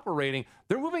be operating,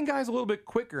 they're moving guys a little bit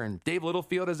quicker. And Dave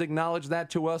Littlefield has acknowledged that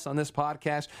to us on this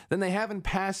podcast than they have in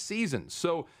past seasons.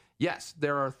 So, yes,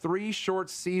 there are 3 short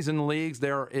season leagues.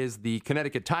 There is the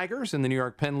Connecticut Tigers in the New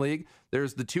York Penn League.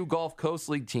 There's the 2 Gulf Coast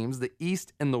League teams, the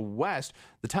East and the West.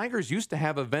 The Tigers used to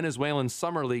have a Venezuelan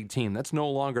Summer League team. That's no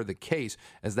longer the case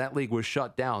as that league was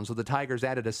shut down. So the Tigers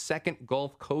added a second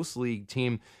Gulf Coast League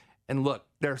team. And look,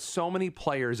 there are so many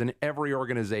players in every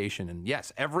organization. And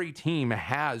yes, every team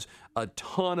has a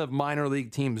ton of minor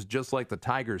league teams just like the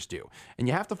Tigers do. And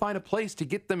you have to find a place to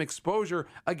get them exposure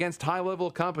against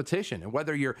high-level competition. And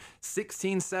whether you're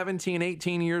 16, 17,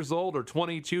 18 years old or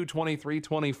 22, 23,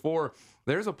 24,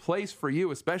 there's a place for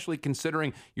you, especially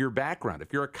considering your background.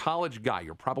 If you're a college guy,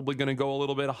 you're probably going to go a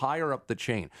little bit higher up the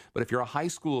chain. But if you're a high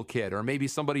school kid or maybe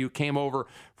somebody who came over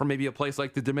from maybe a place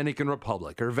like the Dominican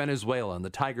Republic or Venezuela, and the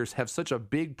Tigers have such a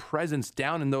big presence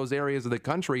down in those areas of the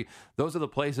country, those are the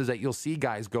places that you'll see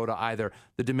guys go to either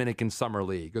the Dominican Summer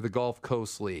League or the Gulf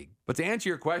Coast League. But to answer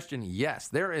your question, yes,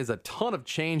 there is a ton of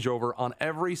changeover on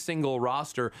every single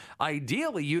roster.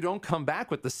 Ideally, you don't come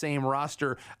back with the same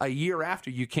roster a year after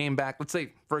you came back. Let's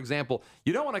say, for example,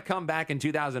 you don't want to come back in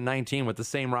 2019 with the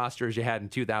same roster as you had in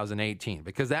 2018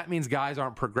 because that means guys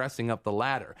aren't progressing up the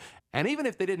ladder. And even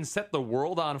if they didn't set the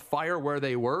world on fire where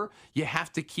they were, you have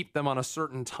to keep them on a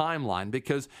certain timeline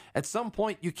because at some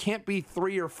point you can't be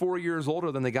 3 or 4 years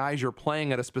older than the guys you're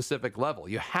playing at a specific level.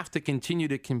 You have to continue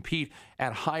to compete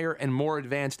at higher and more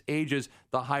advanced ages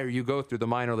the higher you go through the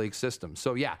minor league system.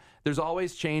 So yeah, there's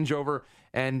always changeover.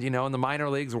 And, in the minor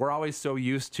leagues, we're always so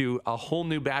used to a whole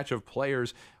new batch of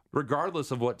players regardless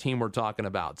of what team we're talking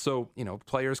about. So,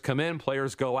 players come in,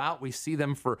 players go out. We see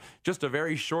them for just a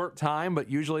very short time, but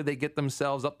usually they get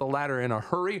themselves up the ladder in a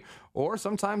hurry, or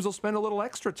sometimes they'll spend a little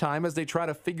extra time as they try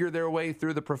to figure their way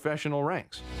through the professional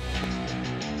ranks.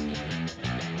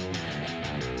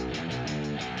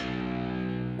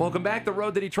 Welcome back. The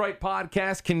Road to Detroit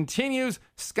podcast continues.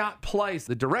 Scott Pleiss,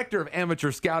 the director of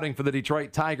amateur scouting for the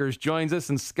Detroit Tigers, joins us.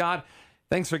 And Scott,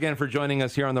 thanks again for joining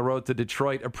us here on the Road to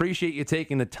Detroit. Appreciate you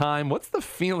taking the time. What's the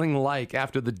feeling like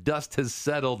after the dust has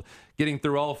settled, getting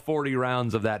through all 40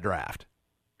 rounds of that draft?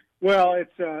 Well,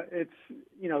 it's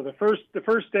the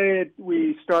first day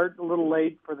we start a little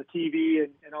late for the TV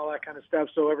and all that kind of stuff,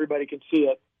 so everybody can see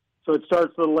it. So it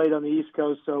starts a little late on the East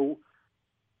Coast. So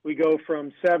we go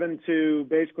from 7 to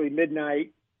basically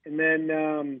midnight, and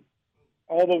then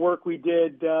all the work we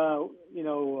did, 10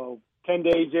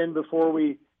 days in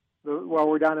while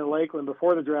we're down in Lakeland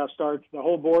before the draft starts, the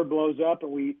whole board blows up,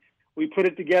 and we put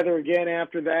it together again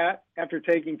after that, after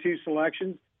taking 2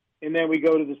 selections, and then we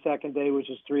go to the second day,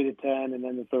 which is 3 to 10, and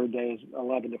then the third day is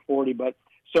 11 to 40. But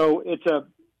so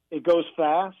it goes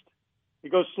fast.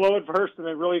 It goes slow at first and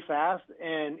then really fast,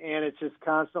 and it's just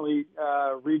constantly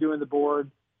redoing the board,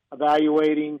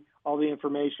 evaluating all the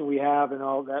information we have and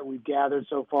all that we've gathered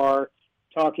so far,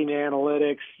 talking to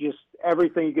analytics, just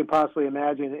everything you could possibly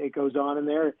imagine. It goes on in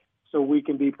there so we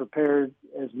can be prepared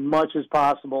as much as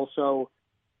possible. So,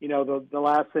 the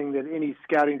last thing that any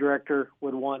scouting director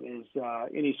would want is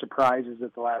any surprises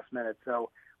at the last minute. So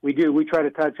we try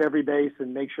to touch every base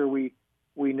and make sure we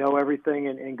know everything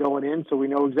and going in so we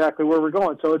know exactly where we're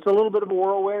going. So it's a little bit of a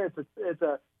whirlwind.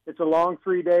 It's a long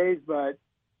 3 days, but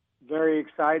very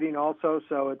exciting also.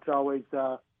 So it's always,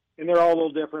 and they're all a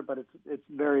little different, but it's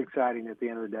very exciting at the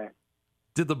end of the day.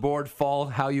 Did the board fall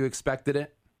how you expected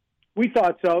it? We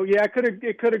thought so. Yeah, it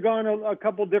could have gone a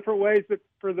couple different ways, but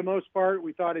for the most part,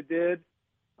 we thought it did.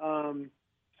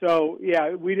 So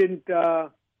yeah, we didn't.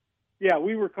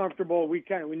 We were comfortable. We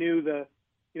knew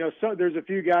so there's a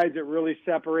few guys that really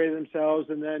separated themselves,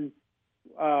 and then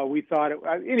we thought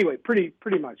anyway. Pretty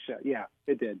much, yeah,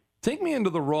 it did. Take me into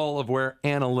the role of where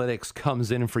analytics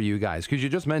comes in for you guys, because you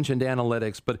just mentioned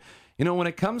analytics, but when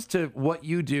it comes to what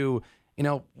you do,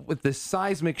 with this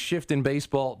seismic shift in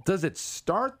baseball, does it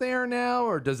start there now,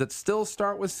 or does it still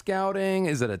start with scouting?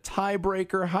 Is it a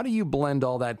tiebreaker? How do you blend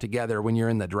all that together when you're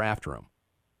in the draft room?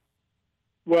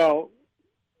 Well,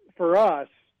 for us,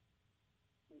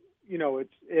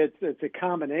 it's a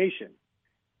combination.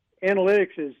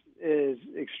 Analytics is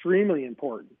extremely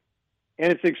important.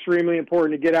 And it's extremely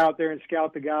important to get out there and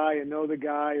scout the guy and know the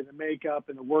guy and the makeup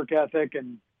and the work ethic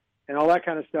and and all that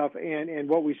kind of stuff, and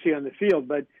what we see on the field.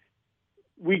 But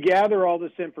we gather all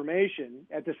this information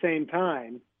at the same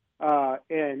time,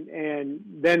 and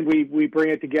then we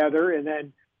bring it together. And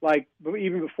then, like,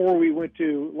 even before we went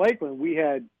to Lakeland, we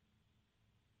had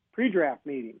pre-draft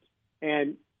meetings,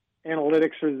 and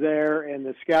analytics are there, and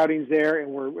the scouting's there,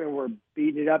 and we're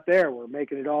beating it up there. We're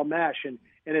making it all mesh, and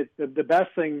it's the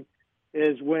best thing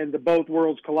is when the both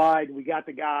worlds collide. We got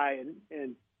the guy,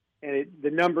 and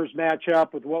the numbers match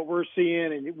up with what we're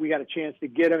seeing, and we got a chance to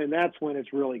get him, and that's when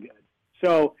it's really good.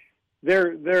 So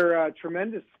they're a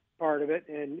tremendous part of it,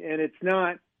 and it's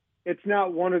not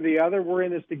one or the other. We're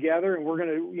in this together, and we're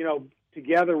going to,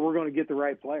 together we're going to get the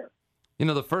right player.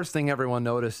 The first thing everyone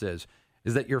notices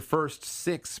is that your first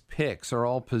 6 picks are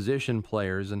all position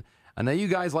players, and I know you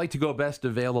guys like to go best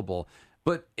available,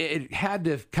 but it had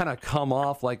to kind of come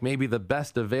off like maybe the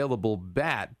best available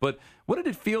bat. But what did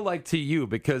it feel like to you?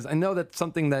 Because I know that's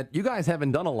something that you guys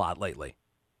haven't done a lot lately.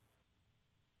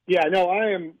 Yeah, no,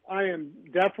 I am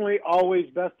definitely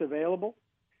always best available,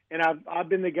 and I've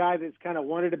been the guy that's kind of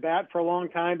wanted a bat for a long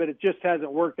time, but it just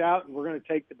hasn't worked out, and we're going to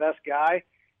take the best guy.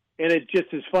 And it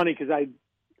just is funny because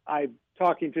I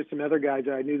talking to some other guys,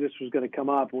 I knew this was going to come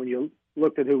up when you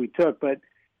looked at who we took, but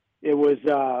it was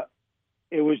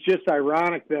just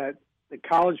ironic that the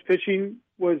college pitching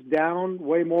was down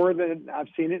way more than I've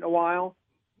seen it in a while,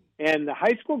 and the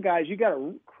high school guys, you got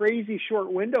a crazy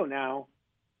short window now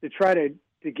to try to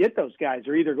get those guys.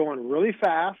 They're either going really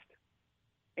fast,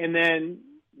 and then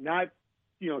not,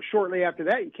 shortly after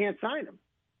that, you can't sign them.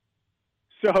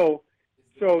 So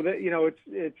that,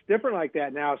 it's different like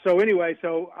that now. So anyway,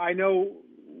 so I know,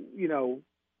 and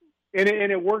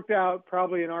it worked out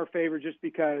probably in our favor just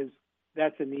because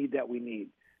that's a need that we need.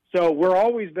 So we're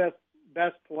always best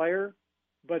player,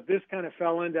 but this kind of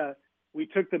fell into, we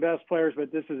took the best players,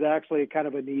 but this is actually kind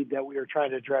of a need that we were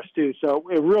trying to address too. So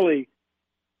it really,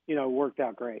 worked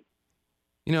out great.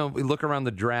 We look around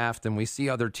the draft and we see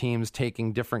other teams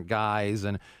taking different guys.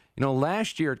 And,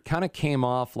 last year it kind of came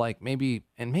off like maybe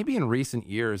in recent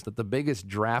years that the biggest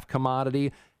draft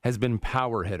commodity has been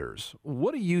power hitters.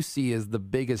 What do you see as the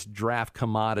biggest draft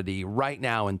commodity right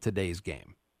now in today's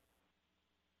game?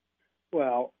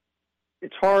 Well,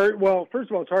 it's hard. Well,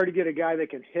 first of all, it's hard to get a guy that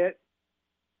can hit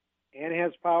and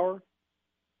has power.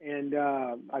 And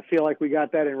I feel like we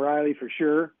got that in Riley for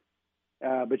sure.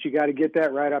 But you got to get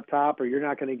that right up top or you're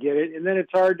not going to get it. And then it's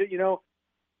hard to,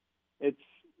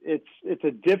 it's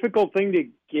a difficult thing to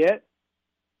get.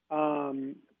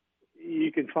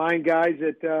 You can find guys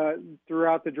that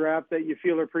throughout the draft that you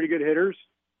feel are pretty good hitters,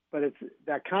 but it's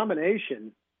that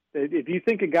combination that if you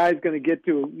think a guy's going to get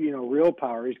to, real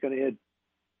power, he's going to hit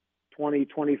 20,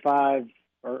 25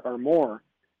 or more.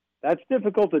 That's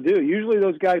difficult to do. Usually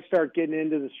those guys start getting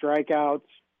into the strikeouts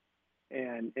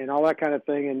and all that kind of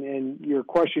thing, and you're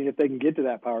questioning if they can get to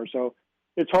that power. So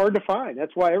it's hard to find.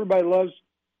 That's why everybody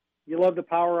you love the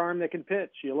power arm that can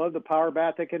pitch. You love the power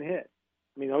bat that can hit.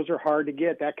 I mean, those are hard to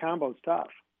get. That combo's tough.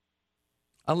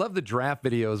 I love the draft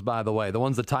videos, by the way, the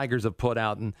ones the Tigers have put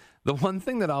out. And the one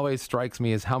thing that always strikes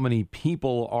me is how many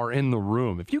people are in the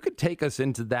room. If you could take us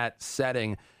into that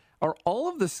setting, are all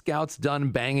of the scouts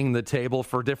done banging the table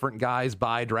for different guys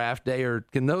by draft day, or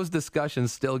can those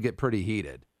discussions still get pretty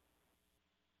heated?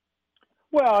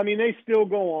 Well, I mean, they still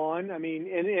go on. I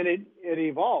mean, and it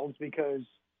evolves because,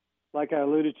 like I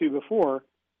alluded to before,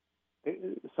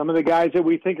 some of the guys that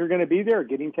we think are going to be there are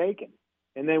getting taken.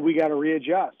 And then we got to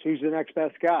readjust. Who's the next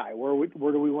best guy? Where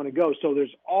do we want to go? So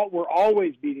we're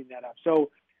always beating that up.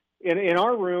 So in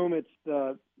our room, it's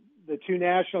the 2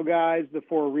 national guys, the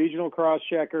 4 regional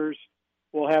cross-checkers.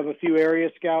 We'll have a few area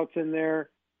scouts in there.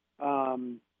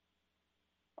 Analytics,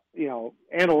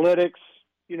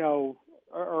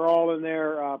 are all in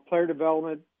there. Player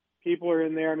development people are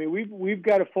in there. I mean, we've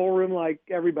got a full room like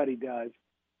everybody does.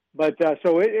 But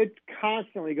so it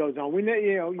constantly goes on.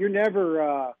 You're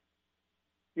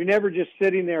never just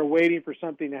sitting there waiting for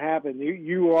something to happen.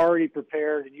 You are already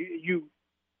prepared, and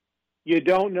you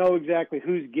don't know exactly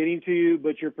who's getting to you,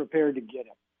 but you're prepared to get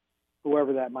him,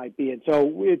 whoever that might be. And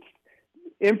so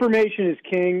information is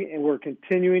king, and we're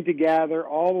continuing to gather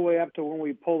all the way up to when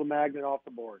we pull the magnet off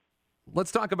the board.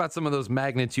 Let's talk about some of those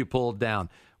magnets you pulled down.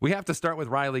 We have to start with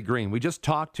Riley Green. We just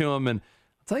talked to him, and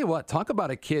I'll tell you what, talk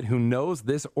about a kid who knows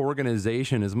this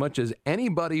organization as much as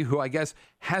anybody who I guess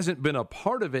hasn't been a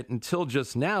part of it until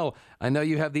just now. I know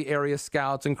you have the area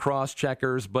scouts and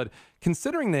cross-checkers, but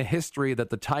considering the history that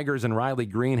the Tigers and Riley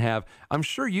Green have, I'm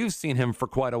sure you've seen him for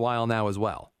quite a while now as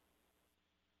well.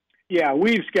 Yeah,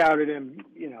 we've scouted him,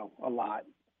 a lot.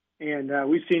 And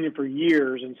we've seen him for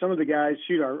years. And some of the guys,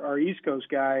 our East Coast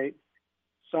guy,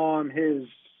 saw him his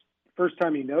first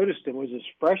time he noticed him was his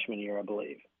freshman year, I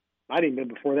believe. Might even been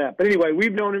before that. But anyway,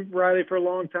 we've known Riley for a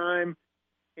long time,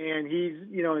 and he's,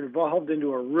 evolved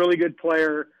into a really good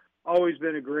player, always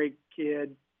been a great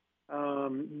kid,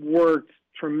 worked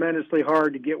tremendously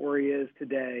hard to get where he is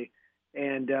today.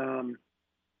 And that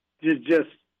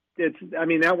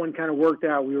one kind of worked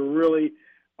out. We were really,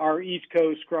 our East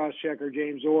Coast cross-checker,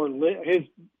 James Orr,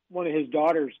 one of his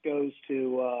daughters goes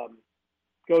to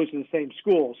the same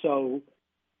school. So,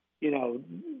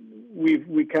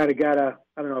 we kind of got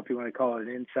I don't know if you want to call it an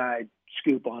inside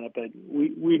scoop on it, but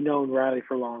we've known Riley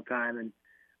for a long time, and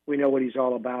we know what he's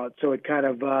all about. So it kind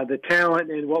of, the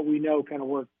talent and what we know kind of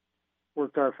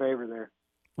worked our favor there.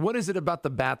 What is it about the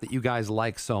bat that you guys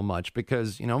like so much?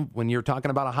 Because, when you're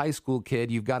talking about a high school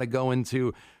kid, you've got to go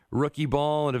into rookie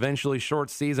ball and eventually short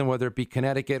season, whether it be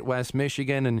Connecticut, West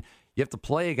Michigan, and you have to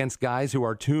play against guys who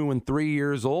are 2 and 3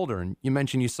 years older. And you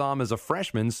mentioned you saw him as a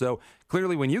freshman, so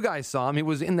clearly when you guys saw him, he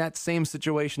was in that same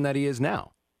situation that he is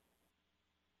now.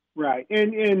 Right.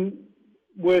 And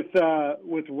with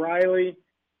Riley,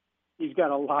 he's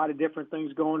got a lot of different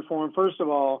things going for him. First of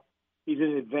all, he's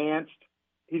an advanced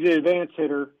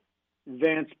hitter,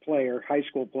 advanced player, high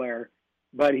school player,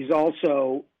 but he's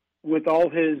also, with all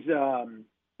his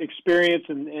experience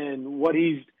and what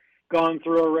he's gone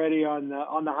through already on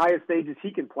the highest stages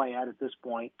he can play at this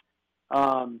point.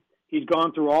 He's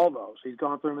gone through all those. He's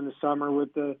gone through them in the summer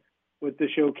with the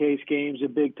showcase games, the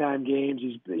big time games.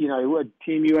 He's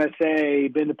Team USA,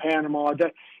 been to Panama.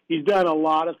 He's done a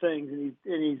lot of things, and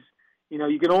he's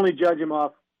you can only judge him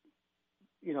off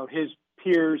his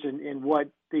peers and what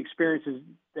the experiences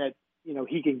that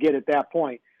he can get at that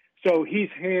point. So he's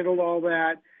handled all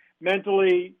that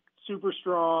mentally, super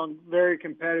strong, very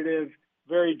competitive,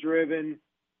 very driven,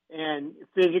 and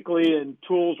physically and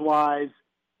tools wise,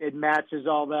 it matches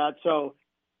all that. So,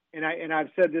 and I've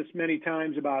said this many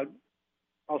times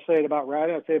I'll say it about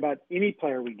Riley, I'll say about any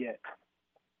player we get.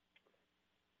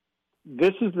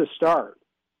 This is the start.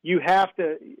 You have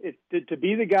to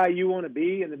be the guy you want to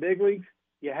be in the big leagues.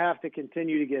 You have to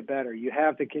continue to get better. You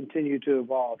have to continue to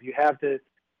evolve. You have to,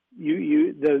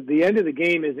 the end of the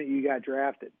game isn't you got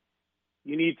drafted.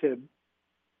 You need to,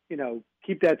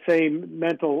 keep that same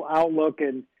mental outlook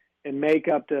and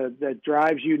makeup that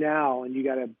drives you now, and you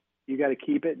got to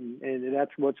keep it, and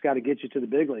that's what's got to get you to the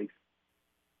big leagues.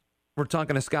 We're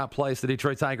talking to Scott Place, the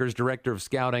Detroit Tigers director of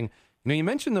scouting. You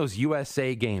mentioned those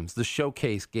USA games, the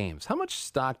showcase games. How much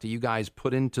stock do you guys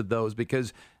put into those?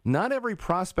 Because not every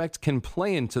prospect can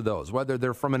play into those, whether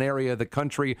they're from an area of the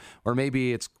country or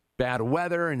maybe it's bad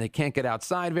weather and they can't get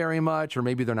outside very much, or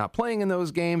maybe they're not playing in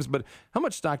those games. But how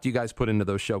much stock do you guys put into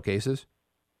those showcases?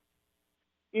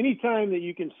 Anytime that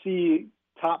you can see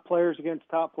top players against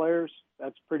top players,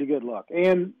 that's a pretty good look.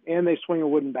 And they swing a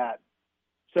wooden bat.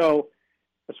 So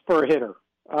it's for a hitter.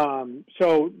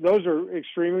 So those are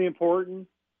extremely important.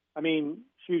 I mean,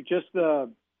 shoot, just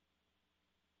the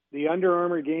Under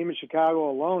Armour game in Chicago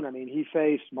alone, I mean, he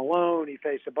faced Malone, he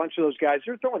faced a bunch of those guys.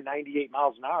 They're throwing 98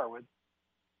 miles an hour with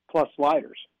plus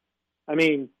sliders. I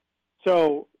mean,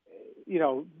 so,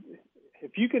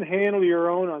 if you can handle your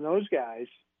own on those guys,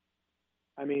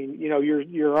 I mean,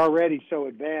 you're already so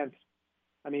advanced.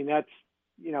 I mean, that's,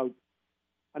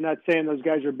 I'm not saying those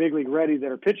guys are big league ready that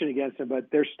are pitching against him,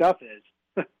 but their stuff is.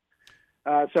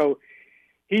 So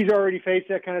he's already faced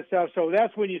that kind of stuff. So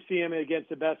that's when you see him against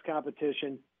the best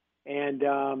competition. And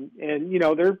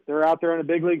they're out there on a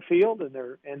big league field, and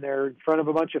they're in front of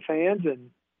a bunch of fans, and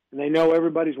they know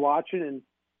everybody's watching,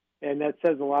 and that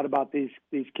says a lot about these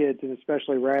kids, and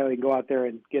especially Riley, and go out there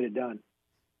and get it done.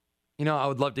 I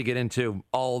would love to get into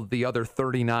all the other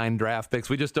 39 draft picks.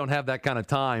 We just don't have that kind of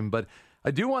time, but I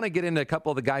do want to get into a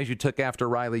couple of the guys you took after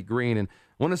Riley Green, and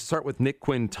I want to start with Nick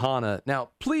Quintana.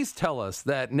 Now, please tell us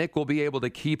that Nick will be able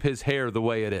to keep his hair the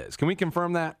way it is. Can we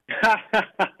confirm that?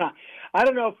 I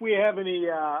don't know if we have any.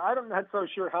 I'm not so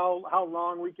sure how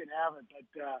long we can have it,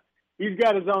 but he's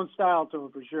got his own style to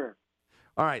him for sure.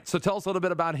 All right, so tell us a little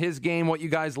bit about his game, what you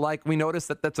guys like. We noticed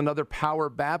that that's another power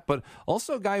bat, but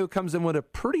also a guy who comes in with a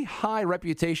pretty high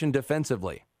reputation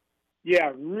defensively.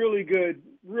 Yeah, really good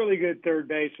third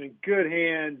baseman, good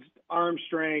hands, arm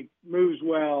strength, moves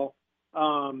well.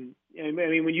 And I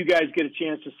mean, when you guys get a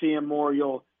chance to see him more,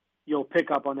 you'll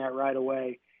pick up on that right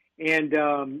away. And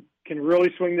can really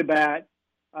swing the bat.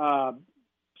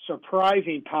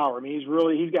 Surprising power. I mean,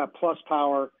 he's got plus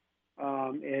power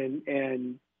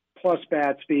and plus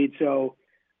bat speed. So,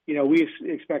 we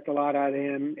expect a lot out of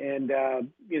him. And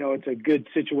it's a good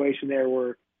situation there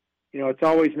where, it's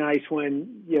always nice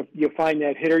when you find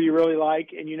that hitter you really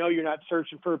like, and you're not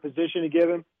searching for a position to give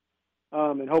him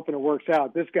and hoping it works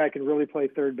out. This guy can really play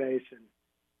third base,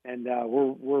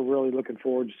 we're really looking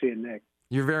forward to seeing Nick.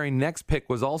 Your very next pick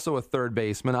was also a third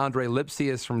baseman, Andre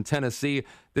Lipsius from Tennessee.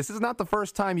 This is not the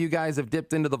first time you guys have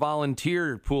dipped into the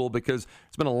volunteer pool, because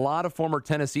there's been a lot of former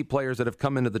Tennessee players that have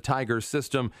come into the Tigers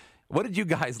system. What did you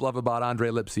guys love about Andre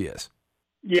Lipsius?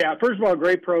 Yeah, first of all,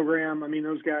 great program. I mean,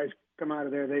 those guys come out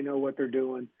of there, they know what they're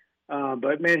doing.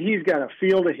 But, man, he's got a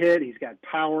feel to hit. He's got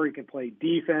power. He can play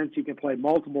defense. He can play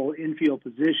multiple infield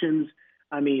positions.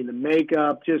 I mean, the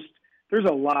makeup, just there's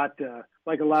a lot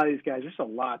like a lot of these guys, just a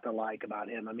lot to like about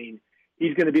him. I mean,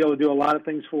 he's going to be able to do a lot of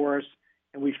things for us,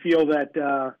 and we feel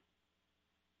that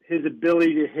his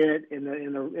ability to hit in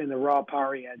the raw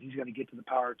power he has, he's going to get to the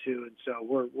power too. And so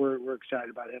we're excited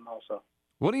about him also.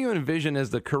 What do you envision as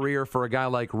the career for a guy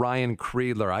like Ryan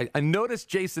Kreidler? I noticed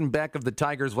Jason Beck of the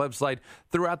Tigers website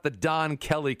threw out the Don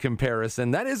Kelly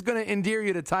comparison. That is going to endear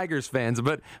you to Tigers fans,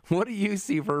 but what do you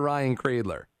see for Ryan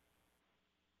Kreidler?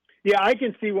 Yeah, I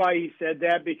can see why he said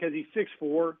that, because he's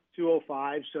 6'4",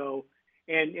 205. So,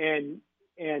 and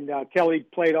Kelly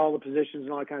played all the positions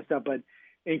and all that kind of stuff.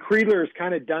 And Kreidler has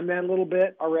kind of done that a little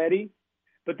bit already.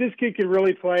 But this kid can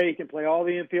really play. He can play all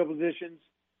the infield positions.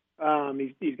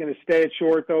 He's going to stay at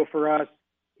short though for us.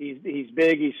 He's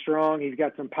big. He's strong. He's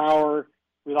got some power.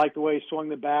 We like the way he swung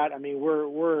the bat. I mean,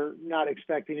 we're not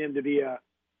expecting him to be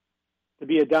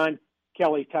a Don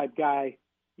Kelly type guy,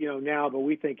 now, but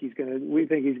we think he's going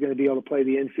to be able to play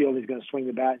the infield. He's going to swing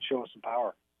the bat and show us some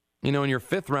power. In your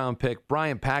fifth round pick,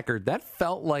 Brian Packard, that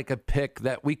felt like a pick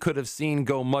that we could have seen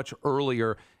go much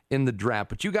earlier in the draft,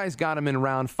 but you guys got him in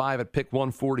round 5 at pick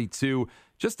 142.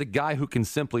 Just a guy who can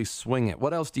simply swing it.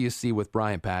 What else do you see with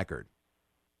Brian Packard?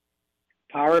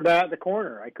 Power bat at the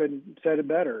corner. I couldn't have said it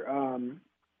better.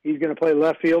 He's going to play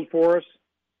left field for us.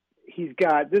 He's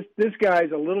got this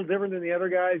guy's a little different than the other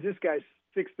guys. This guy's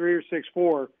 6'3"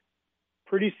 or 6'4",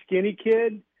 pretty skinny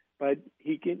kid, but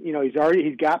he can,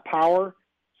 he's got power.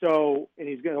 So, and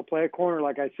he's going to play a corner,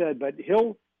 like I said, but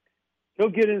he'll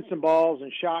get in some balls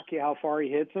and shock you how far he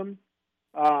hits them.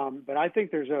 But I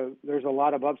think there's a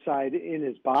lot of upside in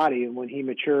his body, and when he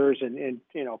matures and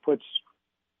puts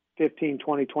 15,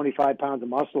 20, 25 pounds of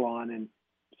muscle on, and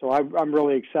so I'm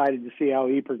really excited to see how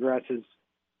he progresses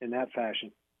in that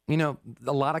fashion.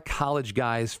 A lot of college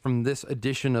guys from this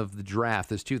edition of the draft,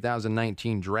 this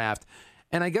 2019 draft.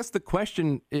 And I guess the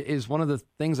question is one of the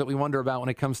things that we wonder about when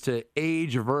it comes to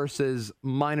age versus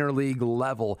minor league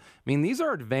level. I mean, these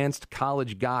are advanced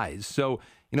college guys. So,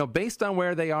 based on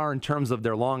where they are in terms of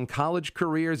their long college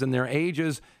careers and their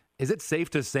ages, is it safe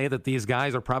to say that these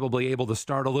guys are probably able to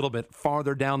start a little bit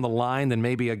farther down the line than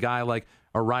maybe a guy like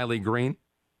a Riley Green?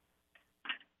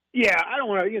 Yeah, I don't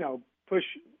want to,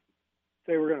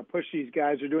 say we're going to push these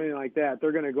guys or do anything like that.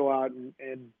 They're going to go out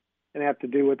and have to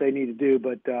do what they need to do.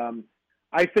 But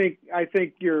I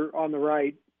think you're on the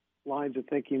right lines of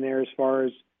thinking there as far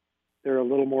as they're a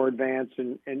little more advanced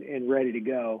and ready to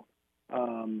go.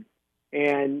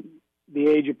 And the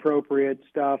age appropriate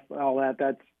stuff, all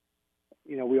that's,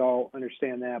 we all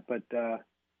understand that,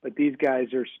 but these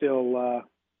guys are still,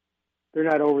 they're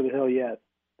not over the hill yet.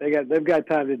 They've got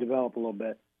time to develop a little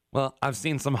bit. Well, I've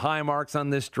seen some high marks on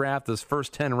this draft, this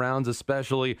first 10 rounds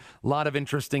especially. A lot of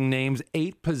interesting names,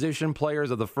 8 position players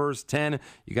of the first 10.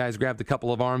 You guys grabbed a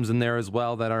couple of arms in there as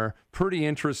well that are pretty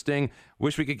interesting.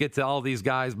 Wish we could get to all these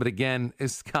guys, but again,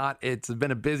 Scott, it's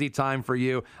been a busy time for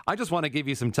you. I just want to give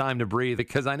you some time to breathe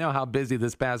because I know how busy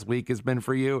this past week has been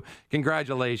for you.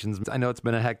 Congratulations. I know it's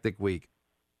been a hectic week.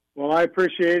 Well, I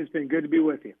appreciate it. It's been good to be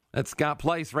with you. That's Scott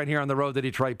Place right here on the Road to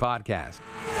Detroit podcast.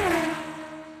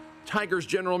 Tigers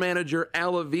general manager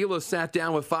Al Avila sat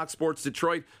down with Fox Sports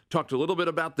Detroit, talked a little bit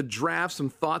about the draft, some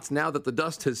thoughts now that the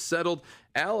dust has settled.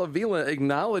 Al Avila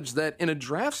acknowledged that in a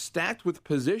draft stacked with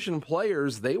position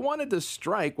players, they wanted to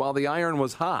strike while the iron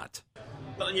was hot.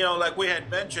 Well, like we had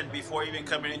mentioned before even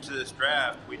coming into this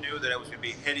draft, we knew that it was going to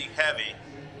be hitting heavy.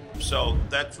 So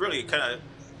that's really kind of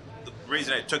the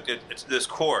reason I took this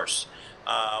course.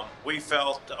 We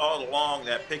felt all along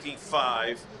that picking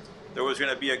 5, there was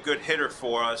going to be a good hitter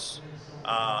for us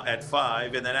at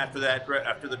 5, and then after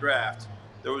the draft,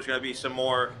 there was going to be some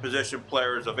more position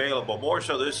players available, more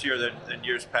so this year than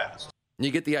years past.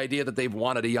 You get the idea that they've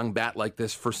wanted a young bat like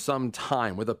this for some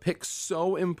time. With a pick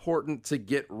so important to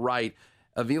get right,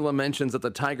 Avila mentions that the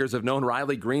Tigers have known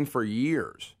Riley Green for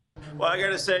years. Well, I got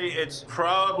to say, it's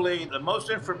probably the most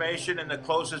information and the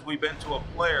closest we've been to a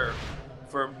player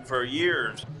for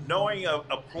years. Knowing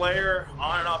a player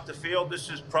on and off the field, this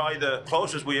is probably the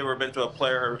closest we've ever been to a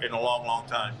player in a long, long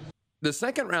time. The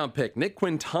second-round pick, Nick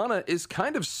Quintana, is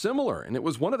kind of similar, and it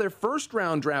was one of their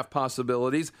first-round draft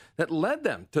possibilities that led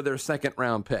them to their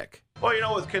second-round pick.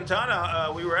 Well, with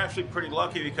Quintana, we were actually pretty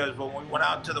lucky because when we went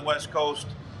out to the West Coast,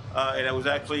 and it was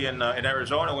actually in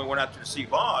Arizona, we went out to see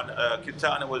Vaughn.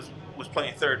 Quintana was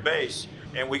playing third base,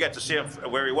 and we got to see him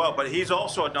very well. But he's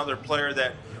also another player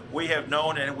that we have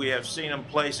known and we have seen him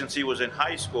play since he was in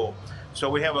high school. So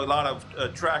we have a lot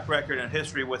of track record and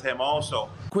history with him also.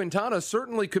 Quintana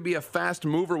certainly could be a fast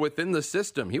mover within the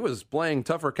system. He was playing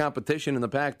tougher competition in the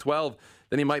Pac-12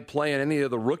 than he might play in any of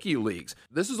the rookie leagues.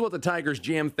 This is what the Tigers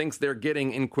GM thinks they're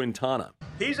getting in Quintana.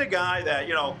 He's a guy that,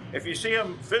 if you see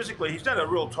him physically, he's not a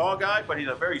real tall guy, but he's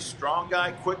a very strong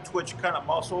guy, quick twitch kind of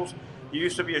muscles. He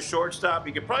used to be a shortstop.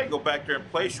 He could probably go back there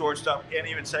and play shortstop and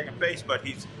even second base, but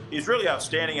he's really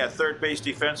outstanding at third base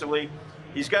defensively.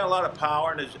 He's got a lot of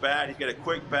power in his bat. He's got a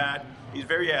quick bat. He's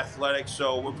very athletic,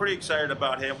 so we're pretty excited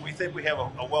about him. We think we have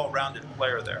a well-rounded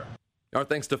player there. Our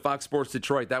thanks to Fox Sports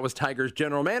Detroit. That was Tigers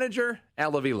general manager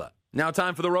Al Avila. Now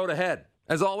time for the road ahead.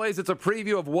 As always, it's a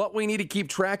preview of what we need to keep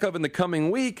track of in the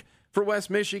coming week. For West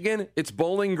Michigan, it's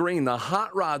Bowling Green, the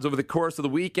Hot Rods over the course of the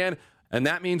weekend. And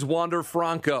that means Wander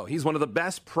Franco. He's one of the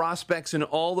best prospects in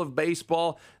all of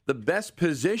baseball, the best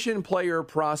position player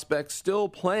prospect still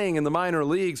playing in the minor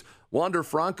leagues. Wander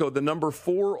Franco, the number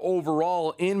 4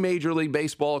 overall in Major League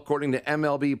Baseball, according to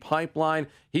MLB Pipeline.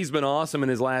 He's been awesome in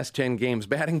his last 10 games,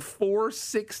 batting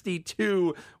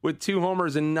 .462 with 2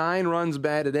 homers and 9 runs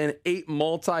batted in, 8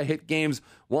 multi-hit games.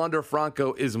 Wander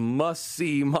Franco is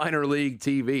must-see minor league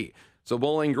TV. So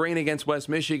Bowling Green against West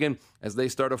Michigan as they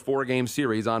start a 4-game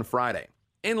series on Friday.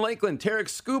 In Lakeland, Tarek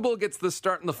Skubal gets the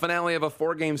start in the finale of a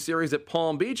 4-game series at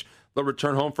Palm Beach. They'll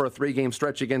return home for a 3-game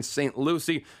stretch against St.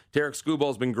 Lucie. Tarek Skubal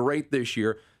has been great this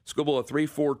year. Skubal a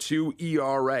 3.42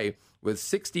 ERA with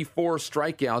 64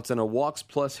 strikeouts and a walks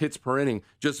plus hits per inning,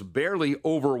 just barely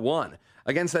over 1.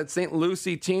 Against that St.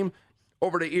 Lucie team,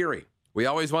 over to Erie. We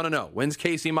always want to know, when's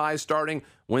Casey Mize starting?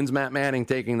 When's Matt Manning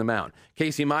taking the mound?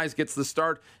 Casey Mize gets the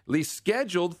start, at least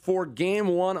scheduled for Game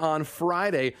 1 on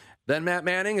Friday. Then Matt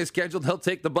Manning is scheduled. He'll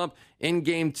take the bump in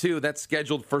Game 2. That's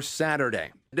scheduled for Saturday.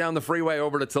 Down the freeway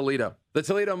over to Toledo. The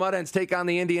Toledo Mud Hens take on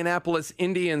the Indianapolis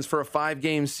Indians for a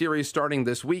 5-game series starting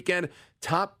this weekend.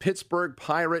 Top Pittsburgh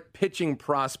Pirate pitching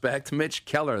prospect Mitch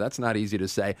Keller, that's not easy to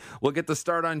say, will get the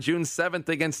start on June 7th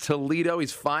against Toledo.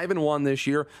 He's 5-1 this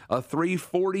year, a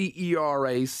 3.40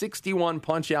 ERA, 61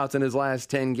 punch-outs in his last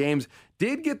 10 games.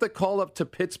 Did get the call up to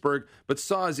Pittsburgh, but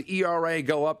saw his ERA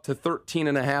go up to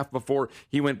 13.5 before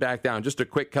he went back down. Just a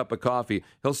quick cup of coffee.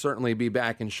 He'll certainly be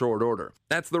back in short order.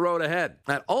 That's the road ahead.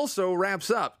 That also wraps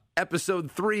up Episode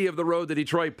 3 of the Road to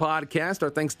Detroit podcast. Our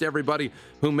thanks to everybody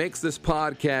who makes this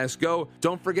podcast go.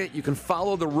 Don't forget, you can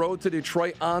follow the Road to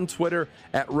Detroit on Twitter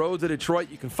at Road to Detroit.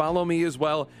 You can follow me as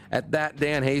well at that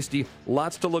Dan Hasty.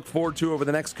 Lots to look forward to over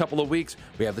the next couple of weeks.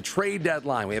 We have the trade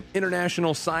deadline. We have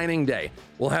International Signing Day.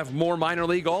 We'll have more minor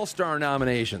league all-star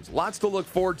nominations. Lots to look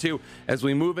forward to as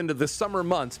we move into the summer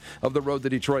months of the Road to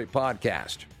Detroit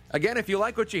podcast. Again, if you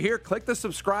like what you hear, click the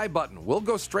subscribe button. We'll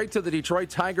go straight to the Detroit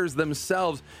Tigers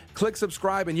themselves. Click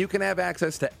subscribe and you can have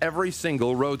access to every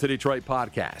single Road to Detroit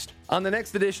podcast. On the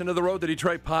next edition of the Road to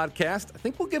Detroit podcast, I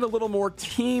think we'll get a little more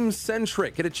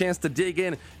team-centric, get a chance to dig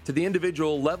in to the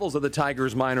individual levels of the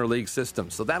Tigers minor league system.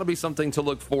 So that'll be something to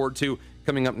look forward to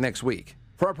coming up next week.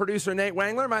 For our producer, Nate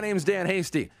Wangler, my name's Dan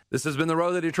Hasty. This has been the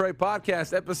Road to Detroit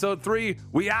podcast, Episode 3.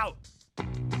 We out.